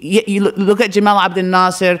you look at Jamal Abdel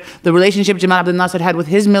Nasser, the relationship Jamal Abdel Nasser had with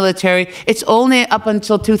his military. It's only up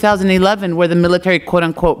until 2011 where the military, quote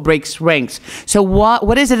unquote, breaks ranks. So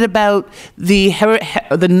what is it about the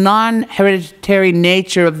non-hereditary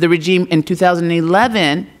nature of the regime in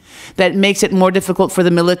 2011 that makes it more difficult for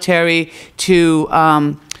the military to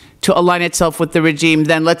align itself with the regime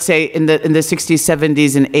than, let's say, in the 60s,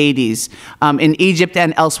 70s, and 80s in Egypt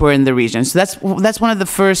and elsewhere in the region? So that's one of the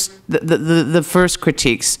first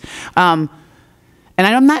critiques. And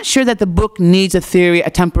I'm not sure that the book needs a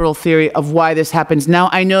temporal theory of why this happens. Now,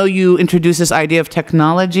 I know you introduced this idea of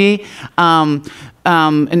technology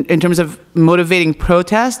in terms of motivating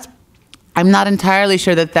protest. I'm not entirely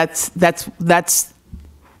sure that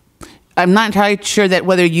I'm not entirely sure that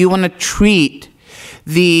whether you want to treat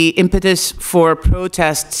the impetus for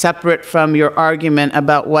protest separate from your argument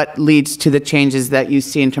about what leads to the changes that you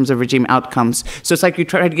see in terms of regime outcomes. So it's like you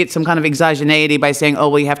try to get some kind of exogeneity by saying, oh,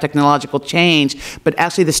 well, you have technological change, but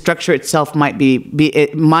actually the structure itself might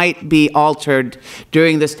be altered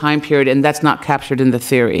during this time period, and that's not captured in the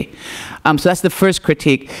theory. So that's the first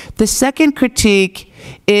critique. The second critique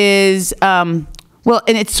is, well,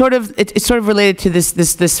 and it's sort of related to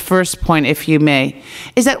this first point, if you may,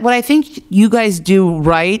 is that what I think you guys do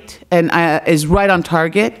right and is right on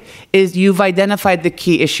target is you've identified the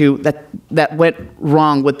key issue that went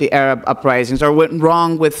wrong with the Arab uprisings or went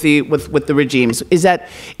wrong with the regimes, is that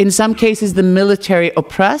in some cases the military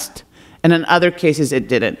oppressed and in other cases it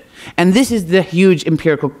didn't. And this is the huge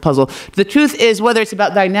empirical puzzle. The truth is, whether it's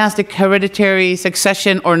about dynastic hereditary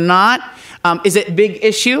succession or not, is a big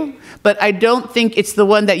issue. But I don't think it's the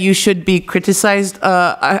one that you should be criticized.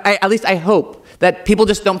 At least I hope that people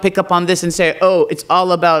just don't pick up on this and say, oh, it's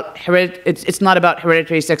all about it's not about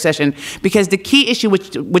hereditary succession. Because the key issue,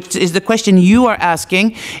 which is the question you are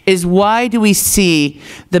asking, is why do we see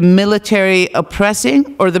the military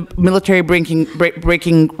oppressing or the military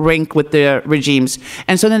breaking rank with the regimes?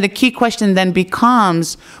 And so then the key question then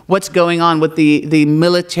becomes what's going on with the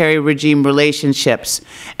military regime relationships.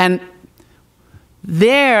 And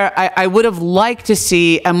there, I would have liked to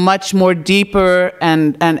see a much more deeper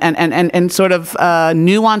and sort of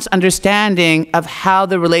nuanced understanding of how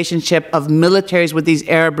the relationship of militaries with these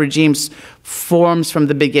Arab regimes forms from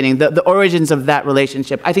the beginning, the origins of that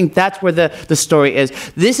relationship. I think that's where the story is.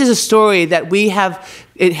 This is a story that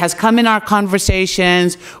it has come in our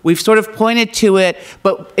conversations, we've sort of pointed to it,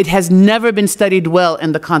 but it has never been studied well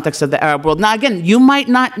in the context of the Arab world. Now again,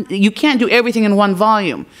 you can't do everything in one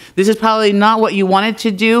volume. This is probably not what you wanted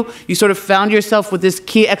to do. You sort of found yourself with this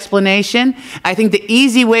key explanation. I think the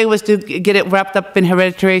easy way was to get it wrapped up in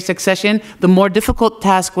hereditary succession. The more difficult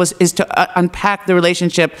task is to unpack the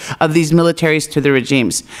relationship of these militaries to the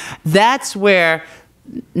regimes. That's where,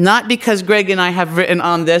 not because Greg and I have written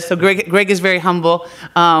on this, so Greg is very humble,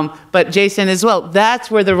 but Jason as well. That's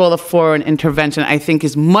where the role of foreign intervention, I think,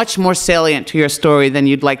 is much more salient to your story than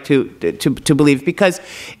you'd like to believe. Because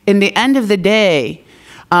in the end of the day,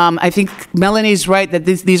 I think Melani's right that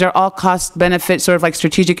these are all cost-benefit, sort of like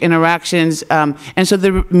strategic interactions. And so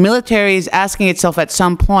the military is asking itself at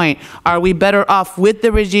some point, are we better off with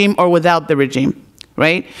the regime or without the regime?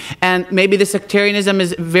 Right? And maybe the sectarianism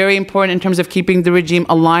is very important in terms of keeping the regime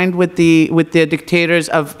aligned with the dictators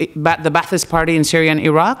of the Ba'athist Party in Syria and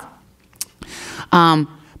Iraq.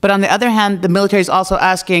 But on the other hand, the military is also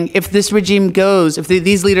asking, if this regime goes, if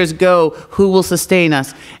these leaders go, who will sustain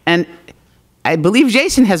us? And I believe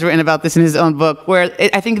Jason has written about this in his own book, where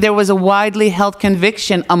I think there was a widely held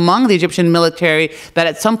conviction among the Egyptian military that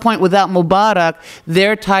at some point without Mubarak,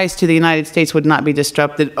 their ties to the United States would not be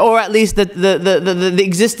disrupted, or at least the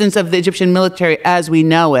existence of the Egyptian military as we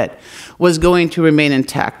know it was going to remain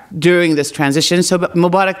intact during this transition. So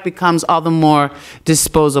Mubarak becomes all the more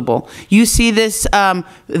disposable. You see this,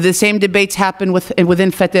 the same debates happen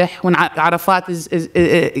within Fatah when Arafat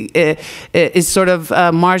is sort of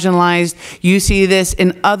marginalized. You see this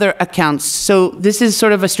in other accounts. So this is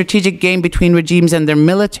sort of a strategic game between regimes and their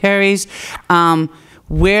militaries,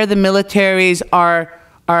 where the militaries are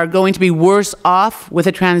going to be worse off with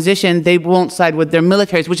a transition. They won't side with their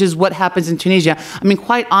militaries, which is what happens in Tunisia. I mean,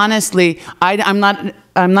 quite honestly, I'm not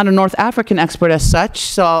a North African expert as such,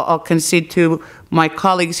 so I'll concede to my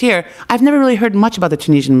colleagues here. I've never really heard much about the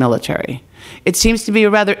Tunisian military. It seems to be a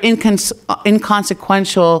rather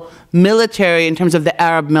inconsequential military in terms of the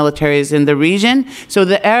Arab militaries in the region. So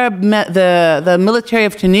the military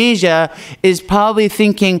of Tunisia is probably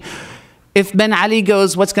thinking, if Ben Ali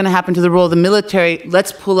goes, what's going to happen to the role of the military?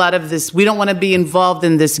 Let's pull out of this. We don't want to be involved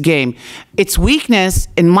in this game. Its weakness,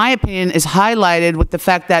 in my opinion, is highlighted with the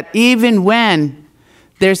fact that even when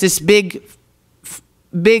there's this big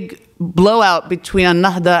blowout between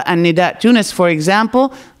Al-Nahda and Nidat Tunis, for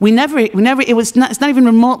example, it's not even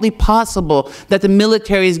remotely possible that the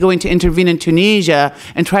military is going to intervene in Tunisia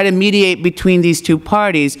and try to mediate between these two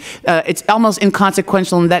parties. It's almost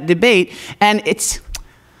inconsequential in that debate, and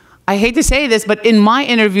I hate to say this, but in my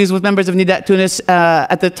interviews with members of Nidat Tunis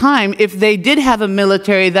at the time, if they did have a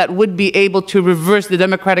military that would be able to reverse the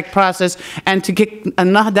democratic process and to kick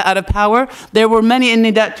Al-Nahda out of power, there were many in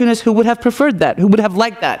Nidat Tunis who would have preferred that, who would have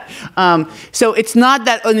liked that. So it's not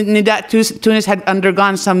that Nidat Tunis had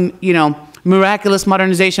undergone some, miraculous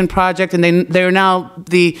modernization project, and they're now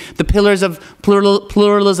the pillars of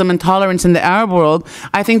pluralism and tolerance in the Arab world.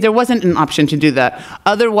 I think there wasn't an option to do that.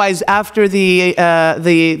 Otherwise, after the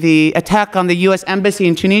attack on the U.S. embassy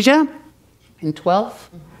in Tunisia in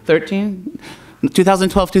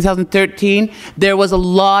 2012, 2013, there was a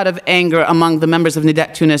lot of anger among the members of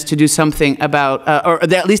Nidat Tunis to do something about, or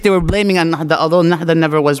at least they were blaming Al-Nahda, although Nahda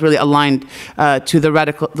never was really aligned to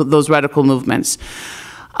those radical movements.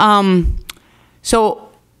 So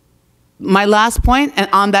my last point, and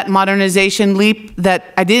on that modernization leap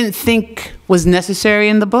that I didn't think was necessary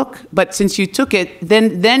in the book, but since you took it,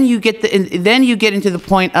 then you get into the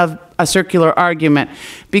point of a circular argument,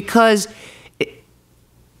 because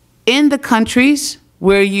in the countries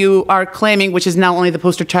where you are claiming, which is now only the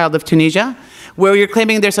poster child of Tunisia, where you're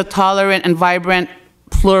claiming there's a tolerant and vibrant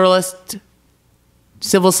pluralist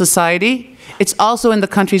civil society, it's also in the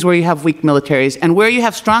countries where you have weak militaries. And where you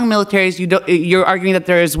have strong militaries, you're arguing that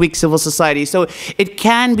there is weak civil society. So it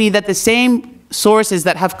can be that the same sources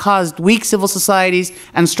that have caused weak civil societies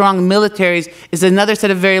and strong militaries is another set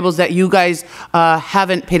of variables that you guys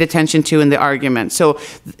haven't paid attention to in the argument. So,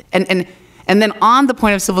 and then on the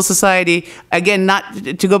point of civil society, again, not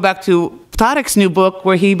to go back to Tariq's new book,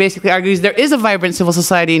 where he basically argues there is a vibrant civil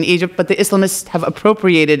society in Egypt, but the Islamists have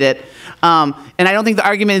appropriated it. And I don't think the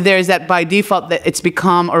argument there is that by default that it's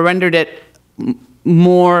become or rendered it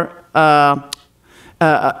more, have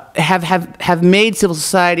made civil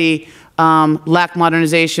society lack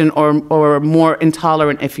modernization or more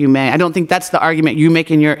intolerant, if you may. I don't think that's the argument you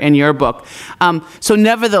make in your book. So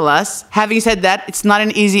nevertheless, having said that, it's not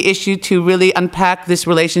an easy issue to really unpack this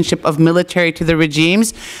relationship of military to the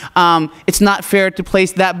regimes. It's not fair to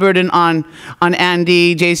place that burden on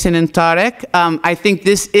Andy, Jason, and Tarek. I think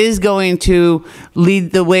this is going to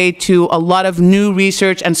lead the way to a lot of new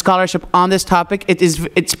research and scholarship on this topic.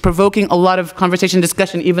 It's provoking a lot of conversation,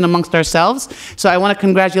 discussion, even amongst ourselves. So I want to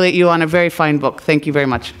congratulate you on a very fine book. Thank you very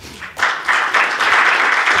much.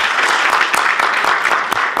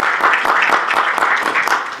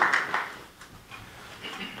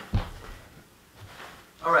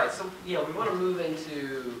 All right, so we want to move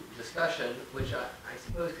into discussion, which I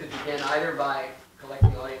suppose could begin either by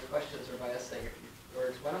collecting audience questions or by us saying a few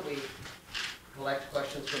words. Why don't we collect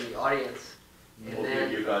questions from the audience, and We'll then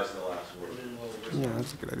give you guys the last word. and then we'll respond. Yeah,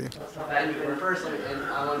 that's a good idea. And first, and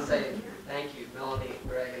I want to say thank you, Melani,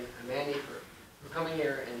 Greg, and Amaney for coming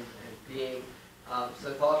here and being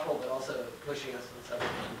so thoughtful, but also pushing us on several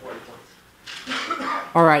important points.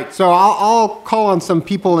 All right, so I'll call on some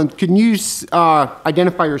people, and can you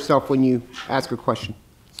identify yourself when you ask a question?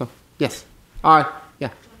 So, yes. Yeah.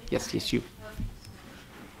 Yes, you.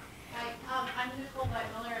 Hi, I'm Nicole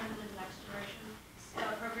Miller. I'm in the Next Generation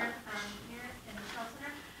program here in the Strauss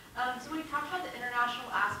Center. So we talked about the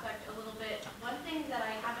international aspect a little bit. One thing that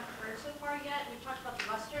I haven't heard so far yet, we've talked about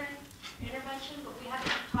the Western intervention, but we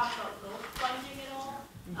haven't talked about Gulf plunging at all,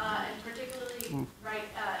 and particularly in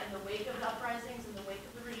the wake of the uprisings, in the wake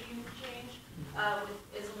of the regime change, with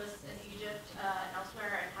Islamists in Egypt and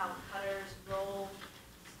elsewhere, and how Qatar's role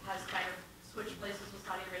has kind of switched places with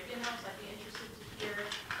Saudi Arabia now. So I'd be interested to hear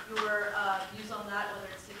your views on that,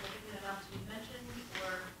 whether it's significant enough to be mentioned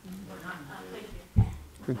or not. Thank you.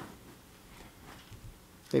 Good.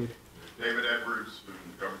 David. David Edwards from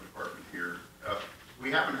the Government Department here.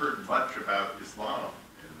 We haven't heard much about Islam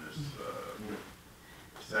in this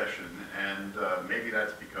session, and maybe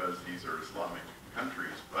that's because these are Islamic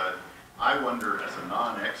countries, but I wonder, as a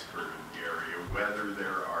non-expert in the area, whether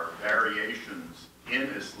there are variations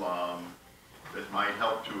in Islam that might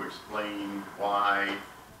help to explain why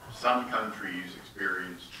some countries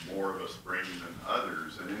experience more of a spring than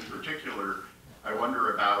others, and in particular, I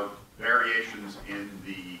wonder about variations in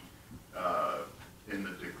the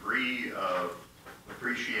degree of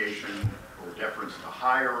appreciation or deference to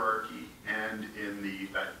hierarchy, and in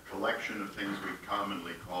that collection of things we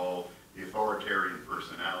commonly call the authoritarian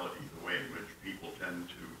personality, the way in which people tend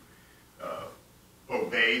to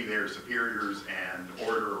obey their superiors and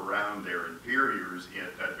order around their inferiors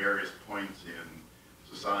at various points in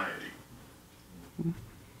society.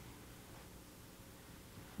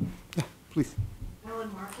 Yeah, please.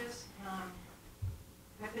 Helen Marcus.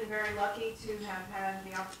 I've been very lucky to have had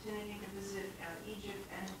the opportunity to visit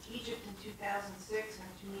Egypt in 2006 and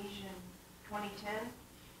Tunisia in 2010.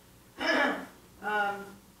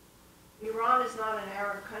 Iran is not an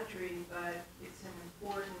Arab country, but it's an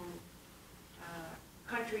important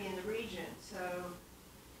country in the region. So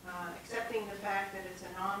accepting the fact that it's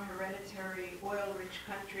a non-hereditary, oil-rich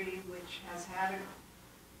country which has had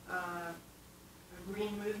a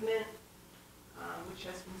green movement which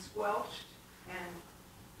has been squelched, and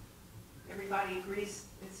everybody agrees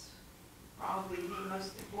it's probably the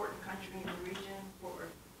most important country in the region for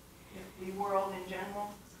the world in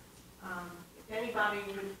general. If anybody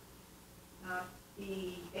would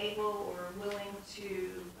be able or willing to,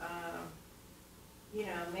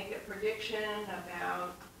 make a prediction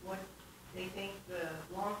about what they think the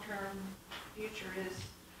long-term future is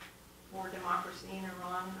for democracy in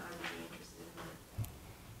Iran, I would be interested in it.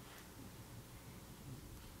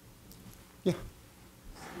 Yeah.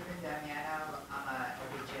 Stephen Damiano, I'm a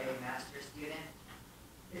OBJ master's student.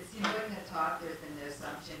 It seems like in the talk there's been the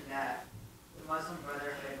assumption that the Muslim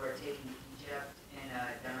Brotherhood were taking Egypt in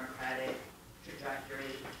a democratic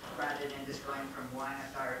trajectory rather than just going from one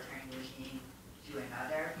authoritarian regime to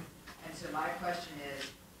another. And so my question is,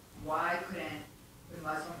 why couldn't the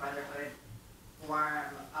Muslim Brotherhood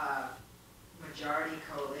form a majority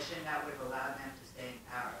coalition that would allow them to stay in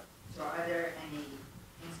power? So are there any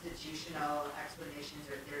institutional explanations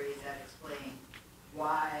or theories that explain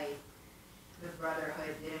why the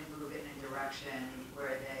Brotherhood didn't move in a direction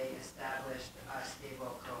where they established a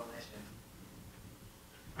stable coalition?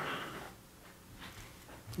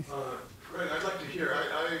 Greg, I'd like to hear. I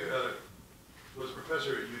was a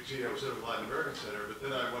professor at UT. I was at the Latin American Center, but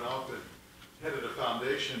then I went off and headed a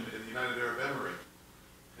foundation in the United Arab Emirates.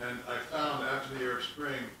 And I found after the Arab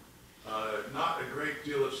Spring not a great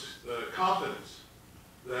deal of confidence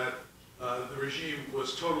that the regime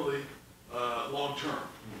was totally long-term,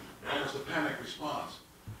 almost a panic response.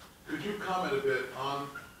 Could you comment a bit on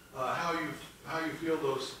how you feel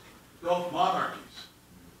those Gulf monarchies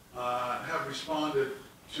have responded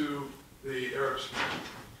to the Arab Spring?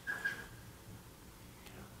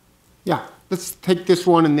 Yeah, let's take this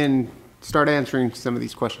one and then start answering some of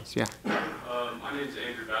these questions. Yeah. My name is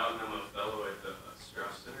Andrew Bowden. I'm a fellow at the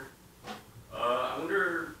Strauss Center. I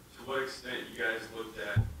wonder to what extent you guys looked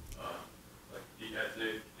at like the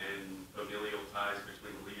ethnic and familial ties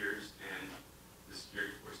between the leaders and the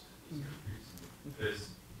security forces in these countries. Because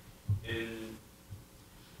in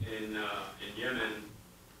Yemen,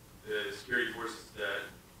 the security forces that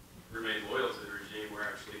remained loyal to the regime were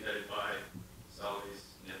actually headed by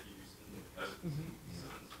Saleh's nephews and cousins and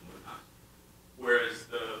sons and whatnot. Whereas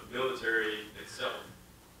the military itself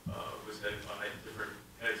was headed by different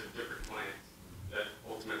heads of different clans that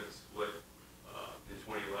ultimately split in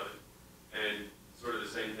 2011. And sort of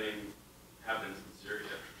the same thing happens in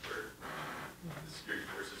Syria, where the security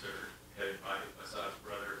forces are headed by Assad's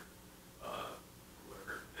brother,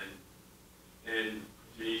 whoever. And in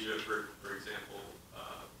Tunisia, for example,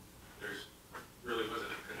 there's really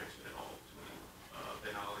wasn't a connection at all between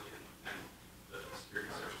Ben Ali and the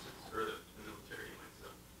security services or the military anyway. So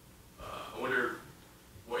I wonder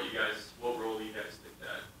what role you guys think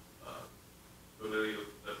that the familial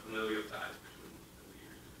ties between the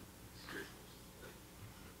leaders and security forces play.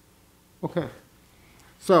 Okay.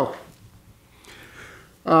 So,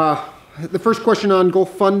 the first question on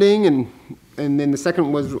Gulf funding, and then the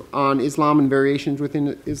second was on Islam and variations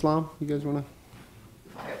within Islam. You guys want to?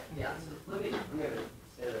 Okay, yeah, so I'm going to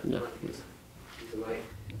stand up. Yeah. Use the mic.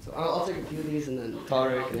 So I'll take a few of these, and then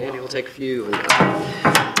Tyler and Andy will take a few. And,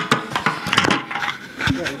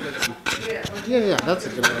 Yeah, that's a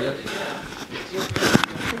good idea.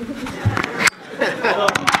 Well,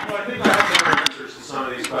 I think I have better answers to some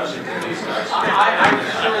of these questions than these guys. I'm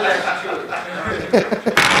sure that's true.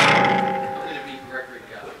 I'm going to be Gregory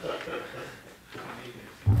Touche.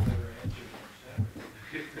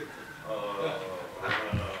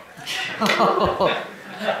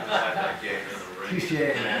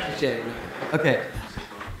 Okay.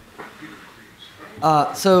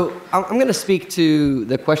 So I'm going to speak to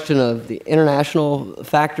the question of the international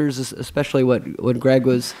factors, especially what Greg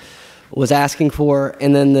was asking for,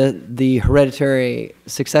 and then the hereditary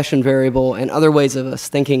succession variable and other ways of us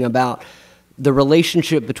thinking about the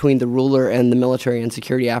relationship between the ruler and the military and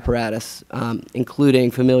security apparatus,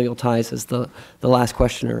 including familial ties, as the last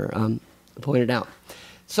questioner pointed out.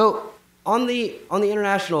 So on the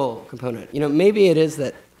international component, maybe it is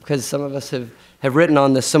that because some of us have written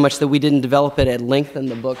on this so much that we didn't develop it at length in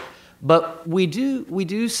the book, but we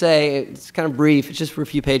do say, it's kind of brief, it's just for a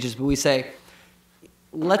few pages, but we say,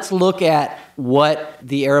 let's look at what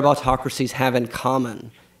the Arab autocracies have in common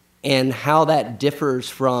and how that differs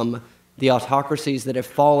from the autocracies that have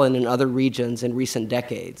fallen in other regions in recent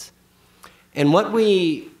decades. And what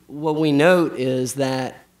we note is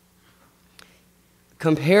that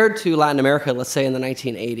compared to Latin America, let's say in the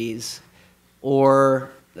 1980s, or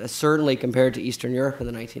certainly compared to Eastern Europe in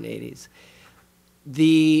the 1980s,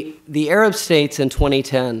 the Arab states in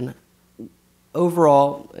 2010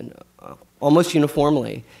 overall and almost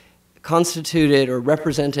uniformly constituted or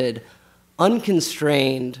represented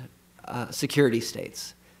unconstrained security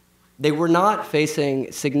states. They were not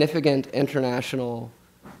facing significant international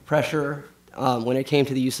pressure when it came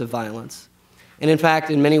to the use of violence. And in fact,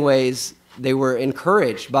 in many ways, they were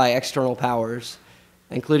encouraged by external powers,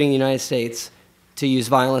 including the United States, to use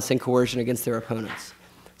violence and coercion against their opponents.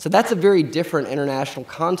 So that's a very different international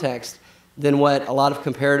context than what a lot of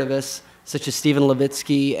comparativists, such as Stephen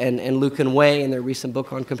Levitsky and Lucan Way in their recent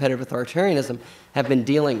book on competitive authoritarianism, have been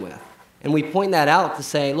dealing with. And we point that out to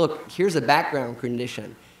say, look, here's a background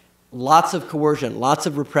condition. Lots of coercion, lots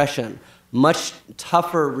of repression, much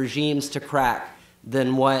tougher regimes to crack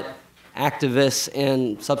than what activists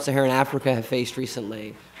in sub-Saharan Africa have faced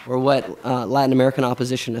recently, or what Latin American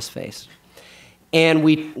opposition has faced. And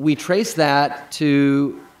we trace that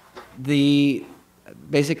to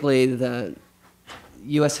basically the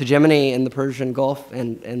U.S. hegemony in the Persian Gulf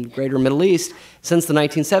and greater Middle East since the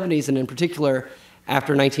 1970s, and in particular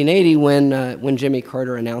after 1980 when Jimmy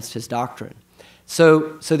Carter announced his doctrine.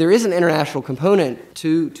 So there is an international component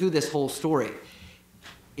to this whole story.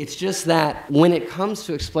 It's just that when it comes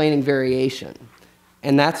to explaining variation,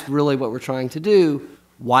 and that's really what we're trying to do,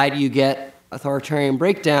 why do you get authoritarian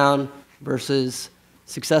breakdown versus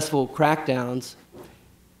successful crackdowns?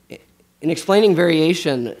 In explaining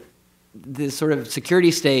variation, the sort of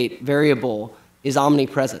security state variable is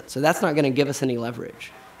omnipresent. So that's not going to give us any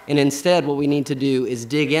leverage. And instead, what we need to do is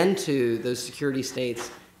dig into those security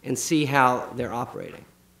states and see how they're operating.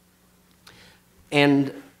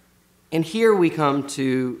 And And here we come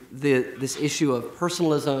to this issue of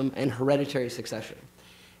personalism and hereditary succession.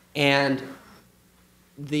 And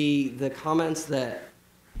the comments that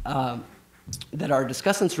our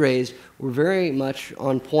discussants raised were very much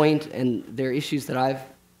on point, and they're issues that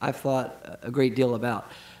I've thought a great deal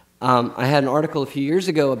about. I had an article a few years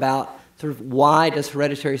ago about sort of why does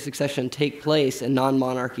hereditary succession take place in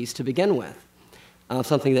non-monarchies to begin with?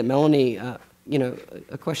 Something that Melani,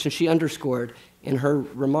 a question she underscored in her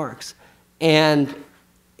remarks. And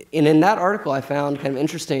in that article, I found kind of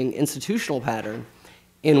interesting institutional pattern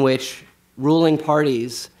in which ruling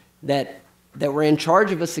parties that were in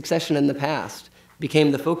charge of a succession in the past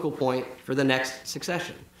became the focal point for the next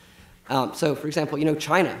succession. So, for example,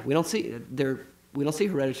 China, we don't see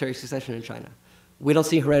hereditary succession in China. We don't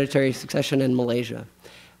see hereditary succession in Malaysia.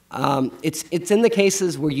 It's in the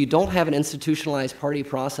cases where you don't have an institutionalized party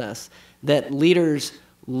process that leaders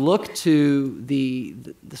look to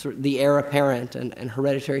the heir apparent and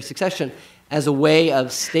hereditary succession as a way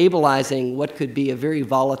of stabilizing what could be a very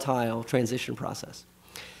volatile transition process.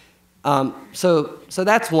 So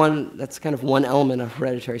that's kind of one element of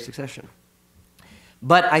hereditary succession.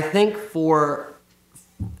 But I think for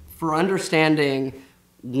understanding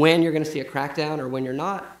when you're going to see a crackdown or when you're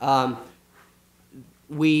not,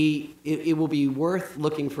 it will be worth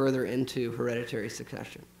looking further into hereditary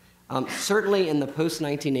succession. Certainly in the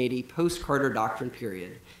post-1980, post-Carter Doctrine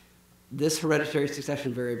period, this hereditary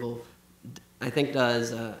succession variable, I think,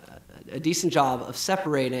 does a decent job of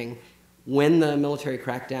separating when the military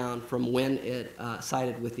cracked down from when it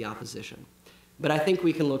sided with the opposition. But I think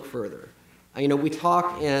we can look further. We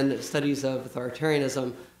talk in studies of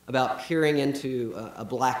authoritarianism about peering into a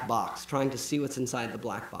black box, trying to see what's inside the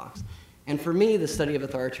black box. And for me, the study of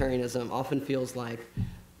authoritarianism often feels like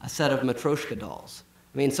a set of Matryoshka dolls.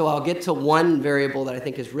 So I'll get to one variable that I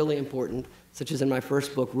think is really important, such as in my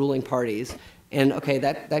first book, Ruling Parties. And okay,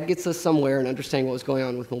 that gets us somewhere in understanding what was going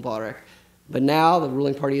on with Mubarak. But now the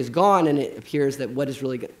ruling party is gone, and it appears that what is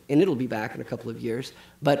really good, and it'll be back in a couple of years,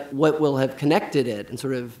 but what will have connected it and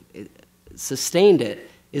sort of sustained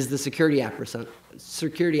it is the security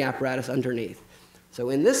apparatus underneath. So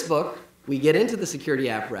in this book, we get into the security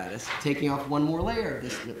apparatus, taking off one more layer of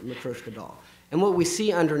this Matryoshka doll. And what we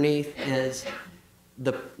see underneath is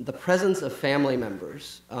the presence of family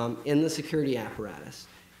members in the security apparatus.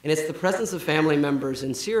 And it's the presence of family members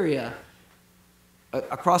in Syria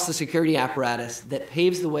across the security apparatus that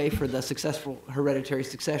paves the way for the successful hereditary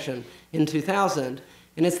succession in 2000.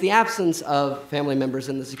 And it's the absence of family members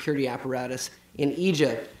in the security apparatus in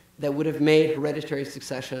Egypt that would have made hereditary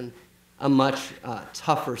succession a much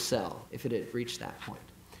tougher sell if it had reached that point.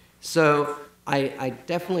 So I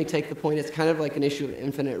definitely take the point. It's kind of like an issue of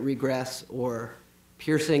infinite regress or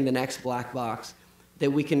piercing the next black box, that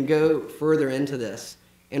we can go further into this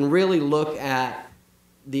and really look at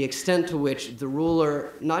the extent to which the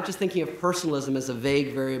ruler, not just thinking of personalism as a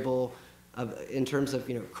vague variable in terms of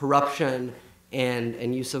corruption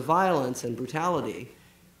and use of violence and brutality,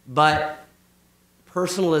 but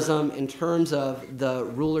personalism in terms of the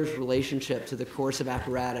ruler's relationship to the coercive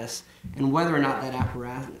apparatus and whether or not that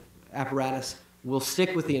apparatus will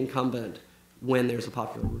stick with the incumbent when there's a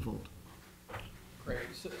popular revolt. Great.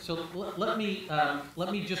 So let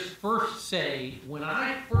me just first say, when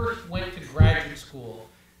I first went to graduate school,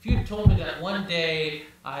 if you had told me that one day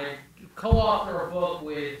I'd co-author a book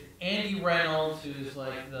with Andy Reynolds, who's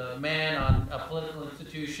like the man on political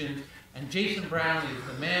institutions, and Jason Brown,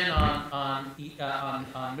 who's the man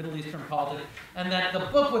on Middle Eastern politics, and that the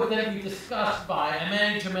book would then be discussed by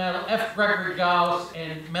Amaney, Jamal, F. Gregory, Gause,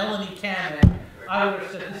 and Melani, Cammett, I would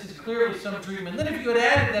have said this is clearly some dream. And then if you had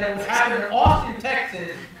added that it was happening in Austin,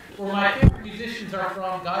 Texas, where my favorite musicians are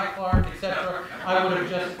from, Guy Clark, etc., I would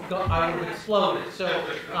have exploded. So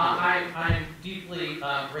I'm deeply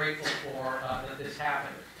grateful for that this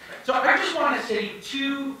happened. So I just want to say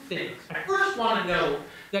two things. I first want to note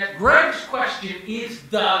that Greg's question is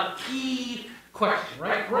the key question,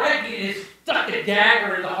 right? Greg is stuck a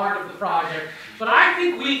dagger in the heart of the project, but I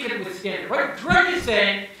think we can withstand it, right? Greg is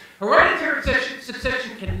saying hereditary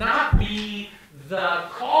succession cannot be the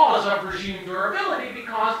cause of regime durability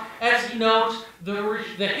because, as he notes,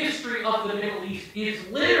 the history of the Middle East is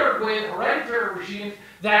littered with hereditary regimes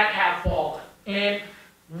that have fallen. And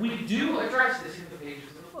we do address this in the pages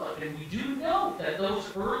of the book. And we do note that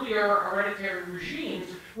those earlier hereditary regimes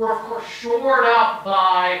were, of course, shored up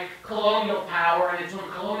by colonial power, and it's when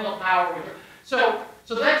colonial power was...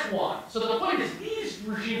 So that's one. So the point is, these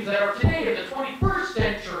regimes that are today in the 21st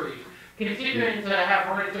century continuing to have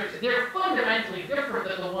hereditary, they're fundamentally different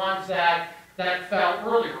than the ones that fell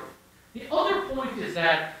earlier. The other point is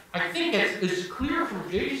that I think it's clear from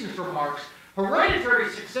Jason's remarks, hereditary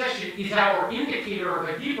succession is our indicator of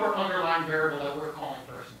a deeper underlying variable that we're calling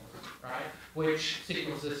personalism, right? Which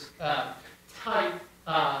signals this tight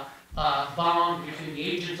bond between the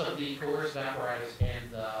agents of the coercive apparatus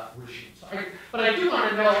and the regime. So but I do want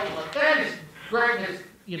to note that is, Greg has,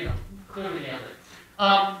 clearly nailed it.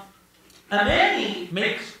 Amaney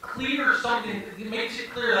makes it clear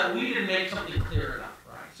that we didn't make something clear enough,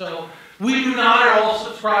 right? So we do not at all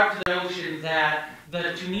subscribe to the notion that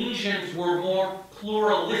the Tunisians were more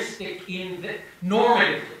pluralistic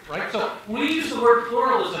normatively, right? So when we use the word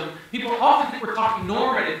pluralism, people often think we're talking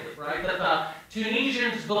normatively, right? That the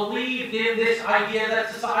Tunisians believed in this idea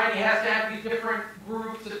that society has to have these different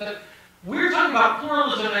groups. We're talking about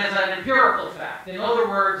pluralism as an empirical fact. In other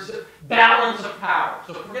words, balance of power.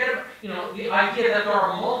 So forget about, the idea that there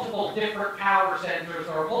are multiple different power centers,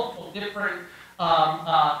 there are multiple different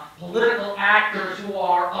political actors who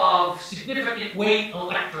are of significant weight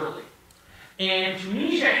electorally. And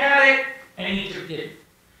Tunisia had it, and Egypt didn't.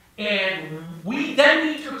 And we then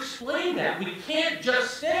need to explain that. We can't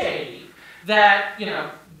just say that,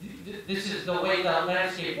 this is the way the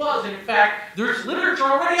landscape was. In fact, there's literature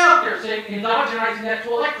already out there saying endogenizing that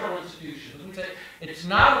to electoral institutions. We say it's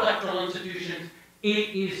not electoral institutions,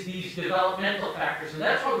 it is these developmental factors. And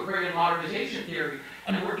that's why we bring in modernization theory.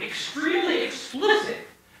 And we're extremely explicit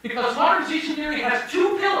because modernization theory has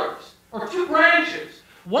two pillars, or two branches.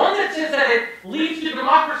 One that says that it leads to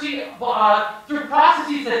democracy through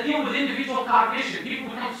processes that deal with individual cognition. People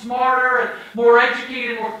become smarter and more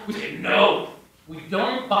educated. We say, no, we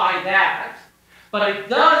don't buy that. But it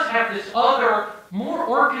does have this other, more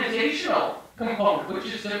organizational component, which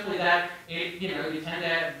is simply that you tend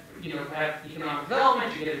to have economic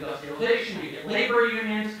development, you get industrialization, you get labor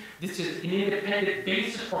unions. This is an independent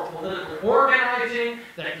basis for political organizing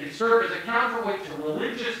that can serve as a counterweight to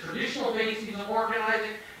religious, traditional bases of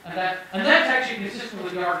organizing, and that's actually consistent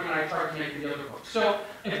with the argument I tried to make in the other book. So,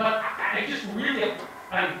 but I just really,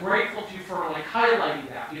 I'm grateful to you for highlighting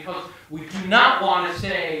that, because we do not want to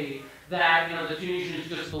say that the Tunisians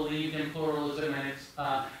just believed in pluralism and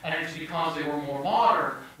it's because they were more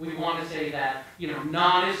modern. We want to say that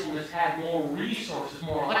non-Islamists had more resources,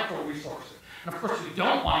 more electoral resources. And of course, we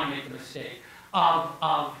don't want to make the mistake of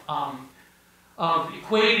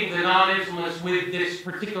equating the non-Islamists with this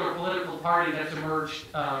particular political party that's emerged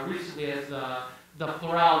recently as the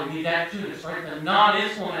plurality, that Tunis, right? The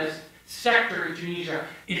non-Islamist sector in Tunisia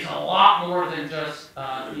is a lot more than just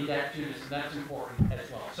that Tunis, and that's important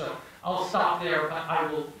as well. So I'll stop there, but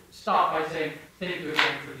I will stop by saying thank you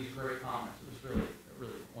again for these great comments. It was really,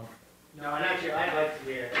 really wonderful. No, and actually, I'd like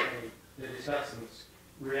to discuss some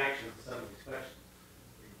reactions to some of these questions.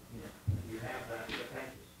 You have that, so thank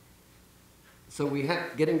you. So we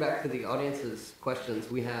have, getting back to the audience's questions,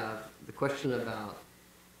 we have the question about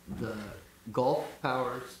the Gulf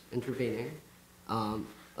powers intervening,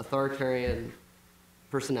 authoritarian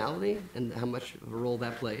personality and how much of a role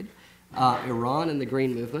that played, Iran and the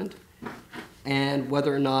Green Movement, and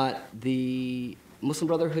whether or not the Muslim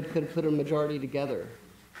Brotherhood could have put a majority together.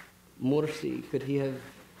 Morsi, could he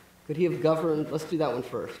have governed, let's do that one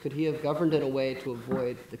first, could he have governed in a way to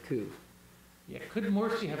avoid the coup? Yeah, could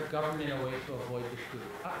Morsi have governed in a way to avoid the coup?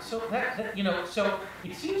 So so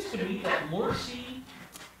it seems to me that Morsi,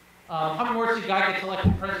 Morsi, guy gets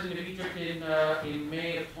elected president of Egypt in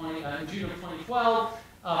June of 2012.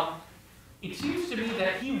 It seems to me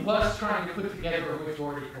that he was trying to put together a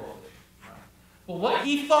majority coalition. Right? But what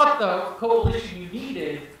he thought the coalition you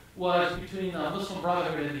needed was between the Muslim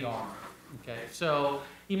Brotherhood and the army. Okay, so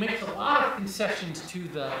he makes a lot of concessions to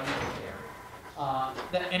the military.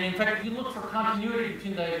 And in fact, if you look for continuity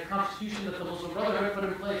between the constitution that the Muslim Brotherhood put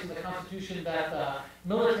in place and the constitution that the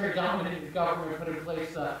military-dominated government put in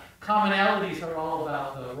place, commonalities are all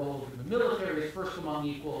about the role of the military as first among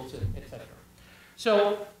equals, etc.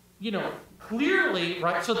 So, clearly,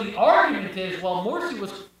 right, so the argument is, well, Morsi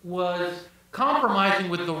was compromising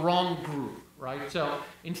with the wrong group, right? So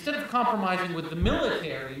instead of compromising with the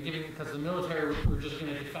military, because the military were just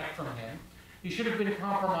going to defect from him, he should have been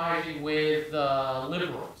compromising with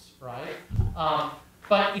liberals, right?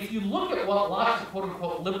 But if you look at what lots of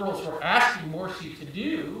quote-unquote liberals were asking Morsi to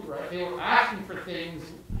do, right, they were asking for things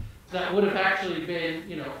that would have actually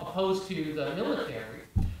been, opposed to the military.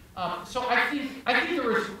 So I think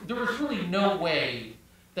there was really no way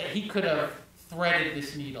that he could have threaded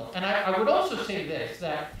this needle. And I would also say this,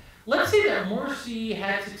 that let's say that Morsi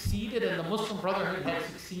had succeeded and the Muslim Brotherhood had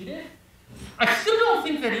succeeded. I still don't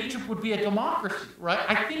think that Egypt would be a democracy, right?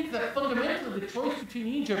 I think that fundamentally the choice between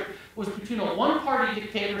Egypt was between a one-party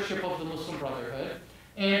dictatorship of the Muslim Brotherhood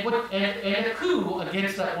and a coup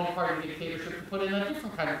against that one-party dictatorship to put in a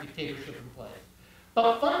different kind of dictatorship in place.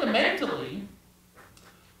 But fundamentally,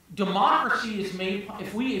 democracy is made,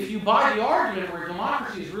 if you buy the argument where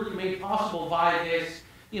democracy is really made possible by this,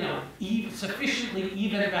 sufficiently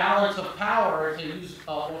even balance of power, to use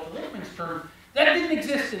Walter Lippmann's term, that didn't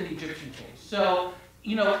exist in the Egyptian case. So,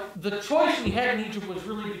 the choice we had in Egypt was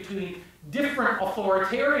really between different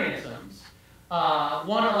authoritarianisms,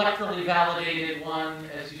 one electorally validated, one,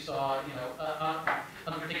 as you saw,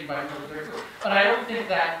 undertaken by military force. But I don't think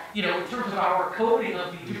that, in terms of our coding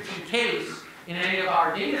of the Egyptian case in any of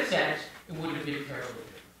our data sets, it would have been terribly different.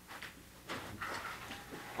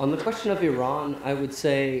 On the question of Iran, I would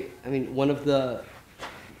say,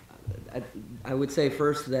 I would say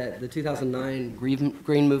first that the 2009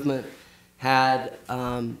 Green Movement had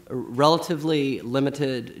a relatively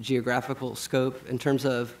limited geographical scope in terms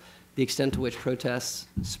of the extent to which protests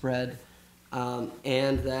spread,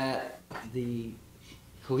 and that the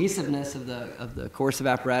cohesiveness of the coercive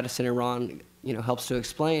apparatus in Iran, helps to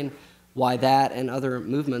explain why that and other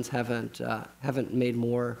movements haven't made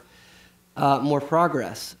more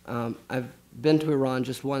progress. I've been to Iran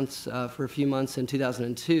just once for a few months in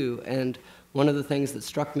 2002, and one of the things that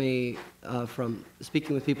struck me from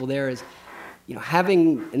speaking with people there is,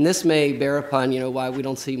 and this may bear upon, why we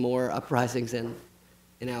don't see more uprisings in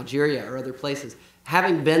Algeria or other places.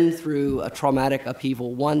 Having been through a traumatic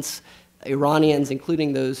upheaval once, Iranians,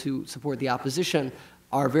 including those who support the opposition,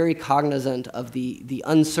 are very cognizant of the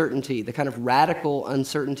uncertainty, the kind of radical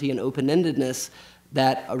uncertainty and open-endedness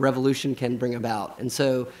that a revolution can bring about. And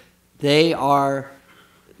so they are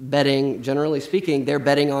betting, generally speaking, they're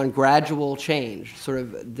betting on gradual change, sort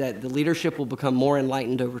of that the leadership will become more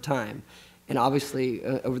enlightened over time. And obviously,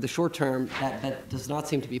 over the short term, that does not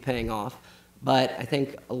seem to be paying off. But I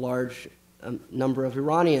think a large number of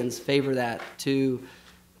Iranians favor that to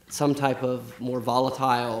some type of more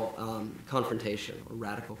volatile confrontation or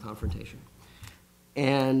radical confrontation.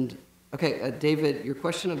 And, okay, David, your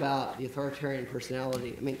question about the authoritarian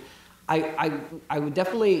personality, I would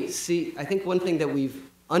definitely see, I think one thing that we've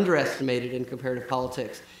underestimated in comparative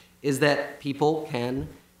politics is that people can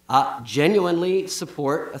genuinely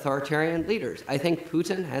support authoritarian leaders. I think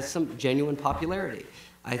Putin has some genuine popularity.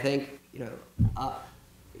 I think,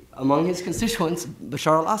 among his constituents,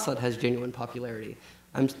 Bashar al-Assad has genuine popularity.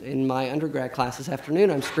 In my undergrad class this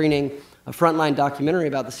afternoon, I'm screening a frontline documentary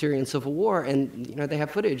about the Syrian civil war, and they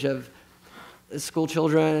have footage of school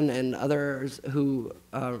children and others who,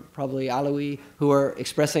 probably Alawi, who are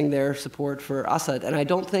expressing their support for Assad. And I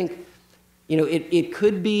don't think, it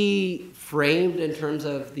could be framed in terms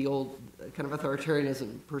of the old kind of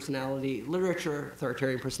authoritarianism personality literature,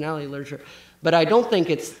 authoritarian personality literature, but I don't think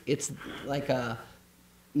it's like a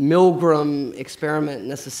Milgram experiment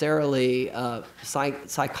necessarily,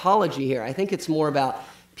 psychology here. I think it's more about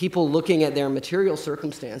people looking at their material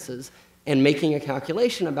circumstances and making a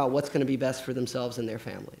calculation about what's going to be best for themselves and their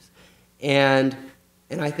families. And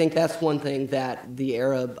I think that's one thing that the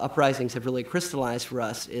Arab uprisings have really crystallized for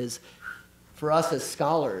us, is for us as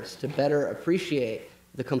scholars to better appreciate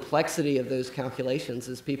the complexity of those calculations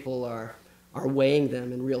as people are weighing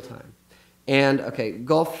them in real time. And, okay,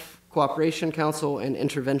 Gulf Cooperation Council and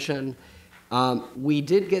intervention. We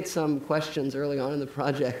did get some questions early on in the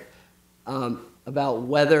project about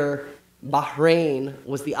whether Bahrain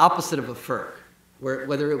was the opposite of a FERC,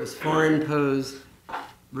 whether it was foreign-imposed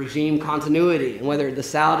regime continuity, and whether the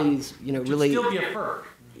Saudis, really... Still be a FERC.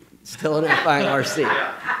 Still an FIRC.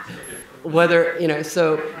 Whether,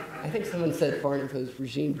 so I think someone said foreign-imposed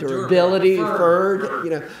regime durability,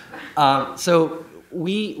 FERD, so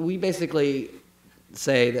we basically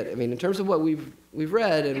say that, in terms of what we've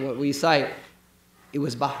read and what we cite, it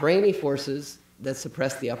was Bahraini forces that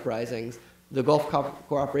suppressed the uprisings. The Gulf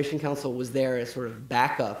Cooperation Council was there as sort of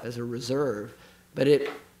backup, as a reserve, so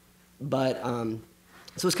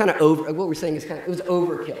it's kind of over. What we're saying is it was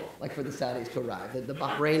overkill, like for the Saudis to arrive. The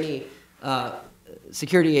Bahraini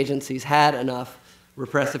security agencies had enough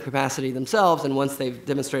repressive capacity themselves, and once they've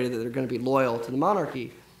demonstrated that they're going to be loyal to the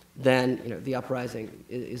monarchy, then the uprising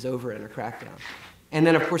is over in a crackdown. And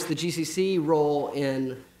then, of course, the GCC role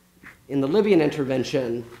in the Libyan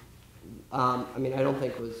intervention, I don't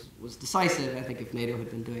think was decisive. I think if NATO had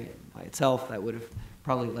been doing it by itself, that would have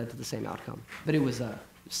probably led to the same outcome. But it was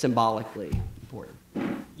symbolically important.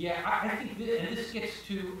 Yeah, I think, and this gets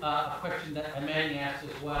to a question that Amaney asked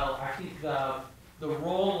as well. I think the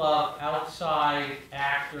role of outside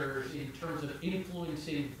actors in terms of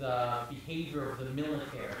influencing the behavior of the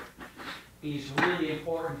military is really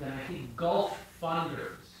important, and I think Gulf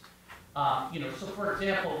funders So for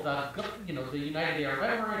example, the United Arab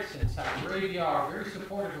Emirates and Saudi Arabia are very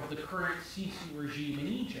supportive of the current Sisi regime in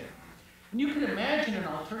Egypt. And you can imagine an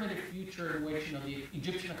alternative future in which, the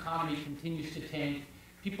Egyptian economy continues to tank,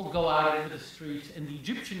 people go out into the streets, and the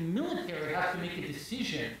Egyptian military has to make a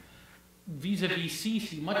decision vis-a-vis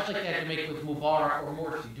Sisi, much like they had to make with Mubarak or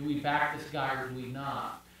Morsi. Do we back this guy or do we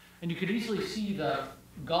not? And you could easily see the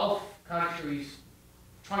Gulf countries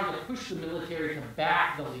trying to push the military to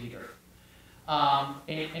back the leader. And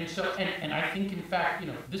I think, in fact,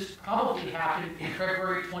 this probably happened in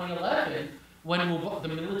February 2011 when the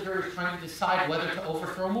military was trying to decide whether to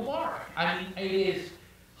overthrow Mubarak. I mean, it is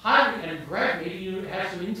highly, and Greg, maybe you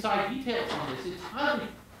have some inside details on this, it's highly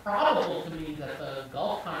probable to me that the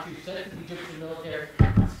Gulf countries said to the Egyptian military,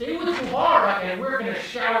 stay with Mubarak and we're going to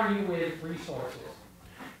shower you with resources.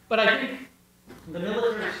 But I think the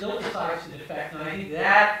military still decides to defect, and I think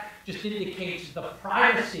that just indicates the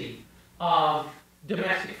primacy of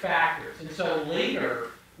domestic factors. And so later,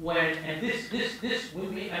 and this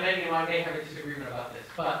would be, and maybe I may have a disagreement about this,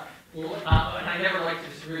 but, and I never like to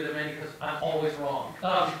disagree with Amaney because I'm always wrong.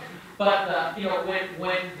 When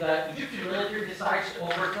the Egyptian military decides to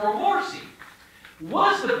overthrow Morsi,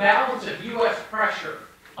 was the balance of U.S. pressure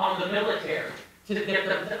on the military to get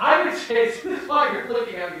them, I would say, this is why you're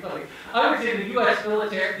looking at me funny, I would say the U.S.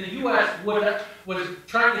 military, the U.S. was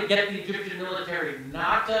trying to get the Egyptian military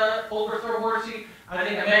not to overthrow Morsi. I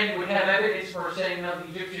think Amaney would have evidence for saying that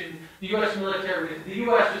the U.S. military, the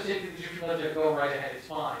U.S. was saying to the Egyptian military, go right ahead, it's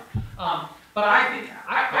fine. But I think,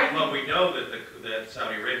 Well, we know that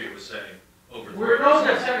Saudi Arabia was saying overthrow. we know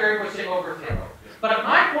that Saudi Arabia was saying overthrow. But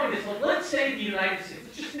my point is, let's say the United States,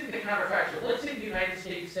 let's just think the counterfactual, let's say the United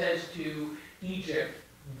States says to Egypt,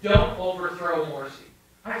 don't overthrow Morsi.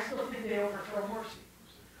 I still think they overthrow Morsi.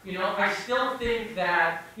 I still think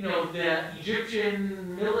that, the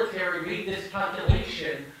Egyptian military made this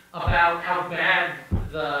calculation about how bad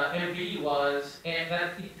the MV was, and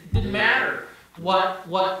that it didn't matter what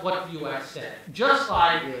the U.S. said. Just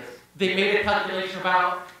like they made a calculation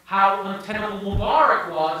about how untenable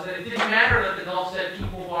Mubarak was, that it didn't matter that the Gulf said keep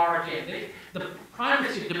Mubarak in. The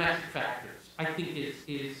primacy of domestic factors, I think,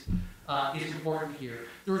 is important here.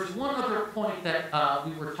 There was one other point that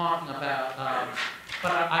we were talking about,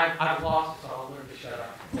 but I've lost it, so I'll learn to shut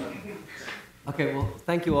up. Okay, well,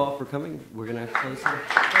 thank you all for coming. We're going to close here.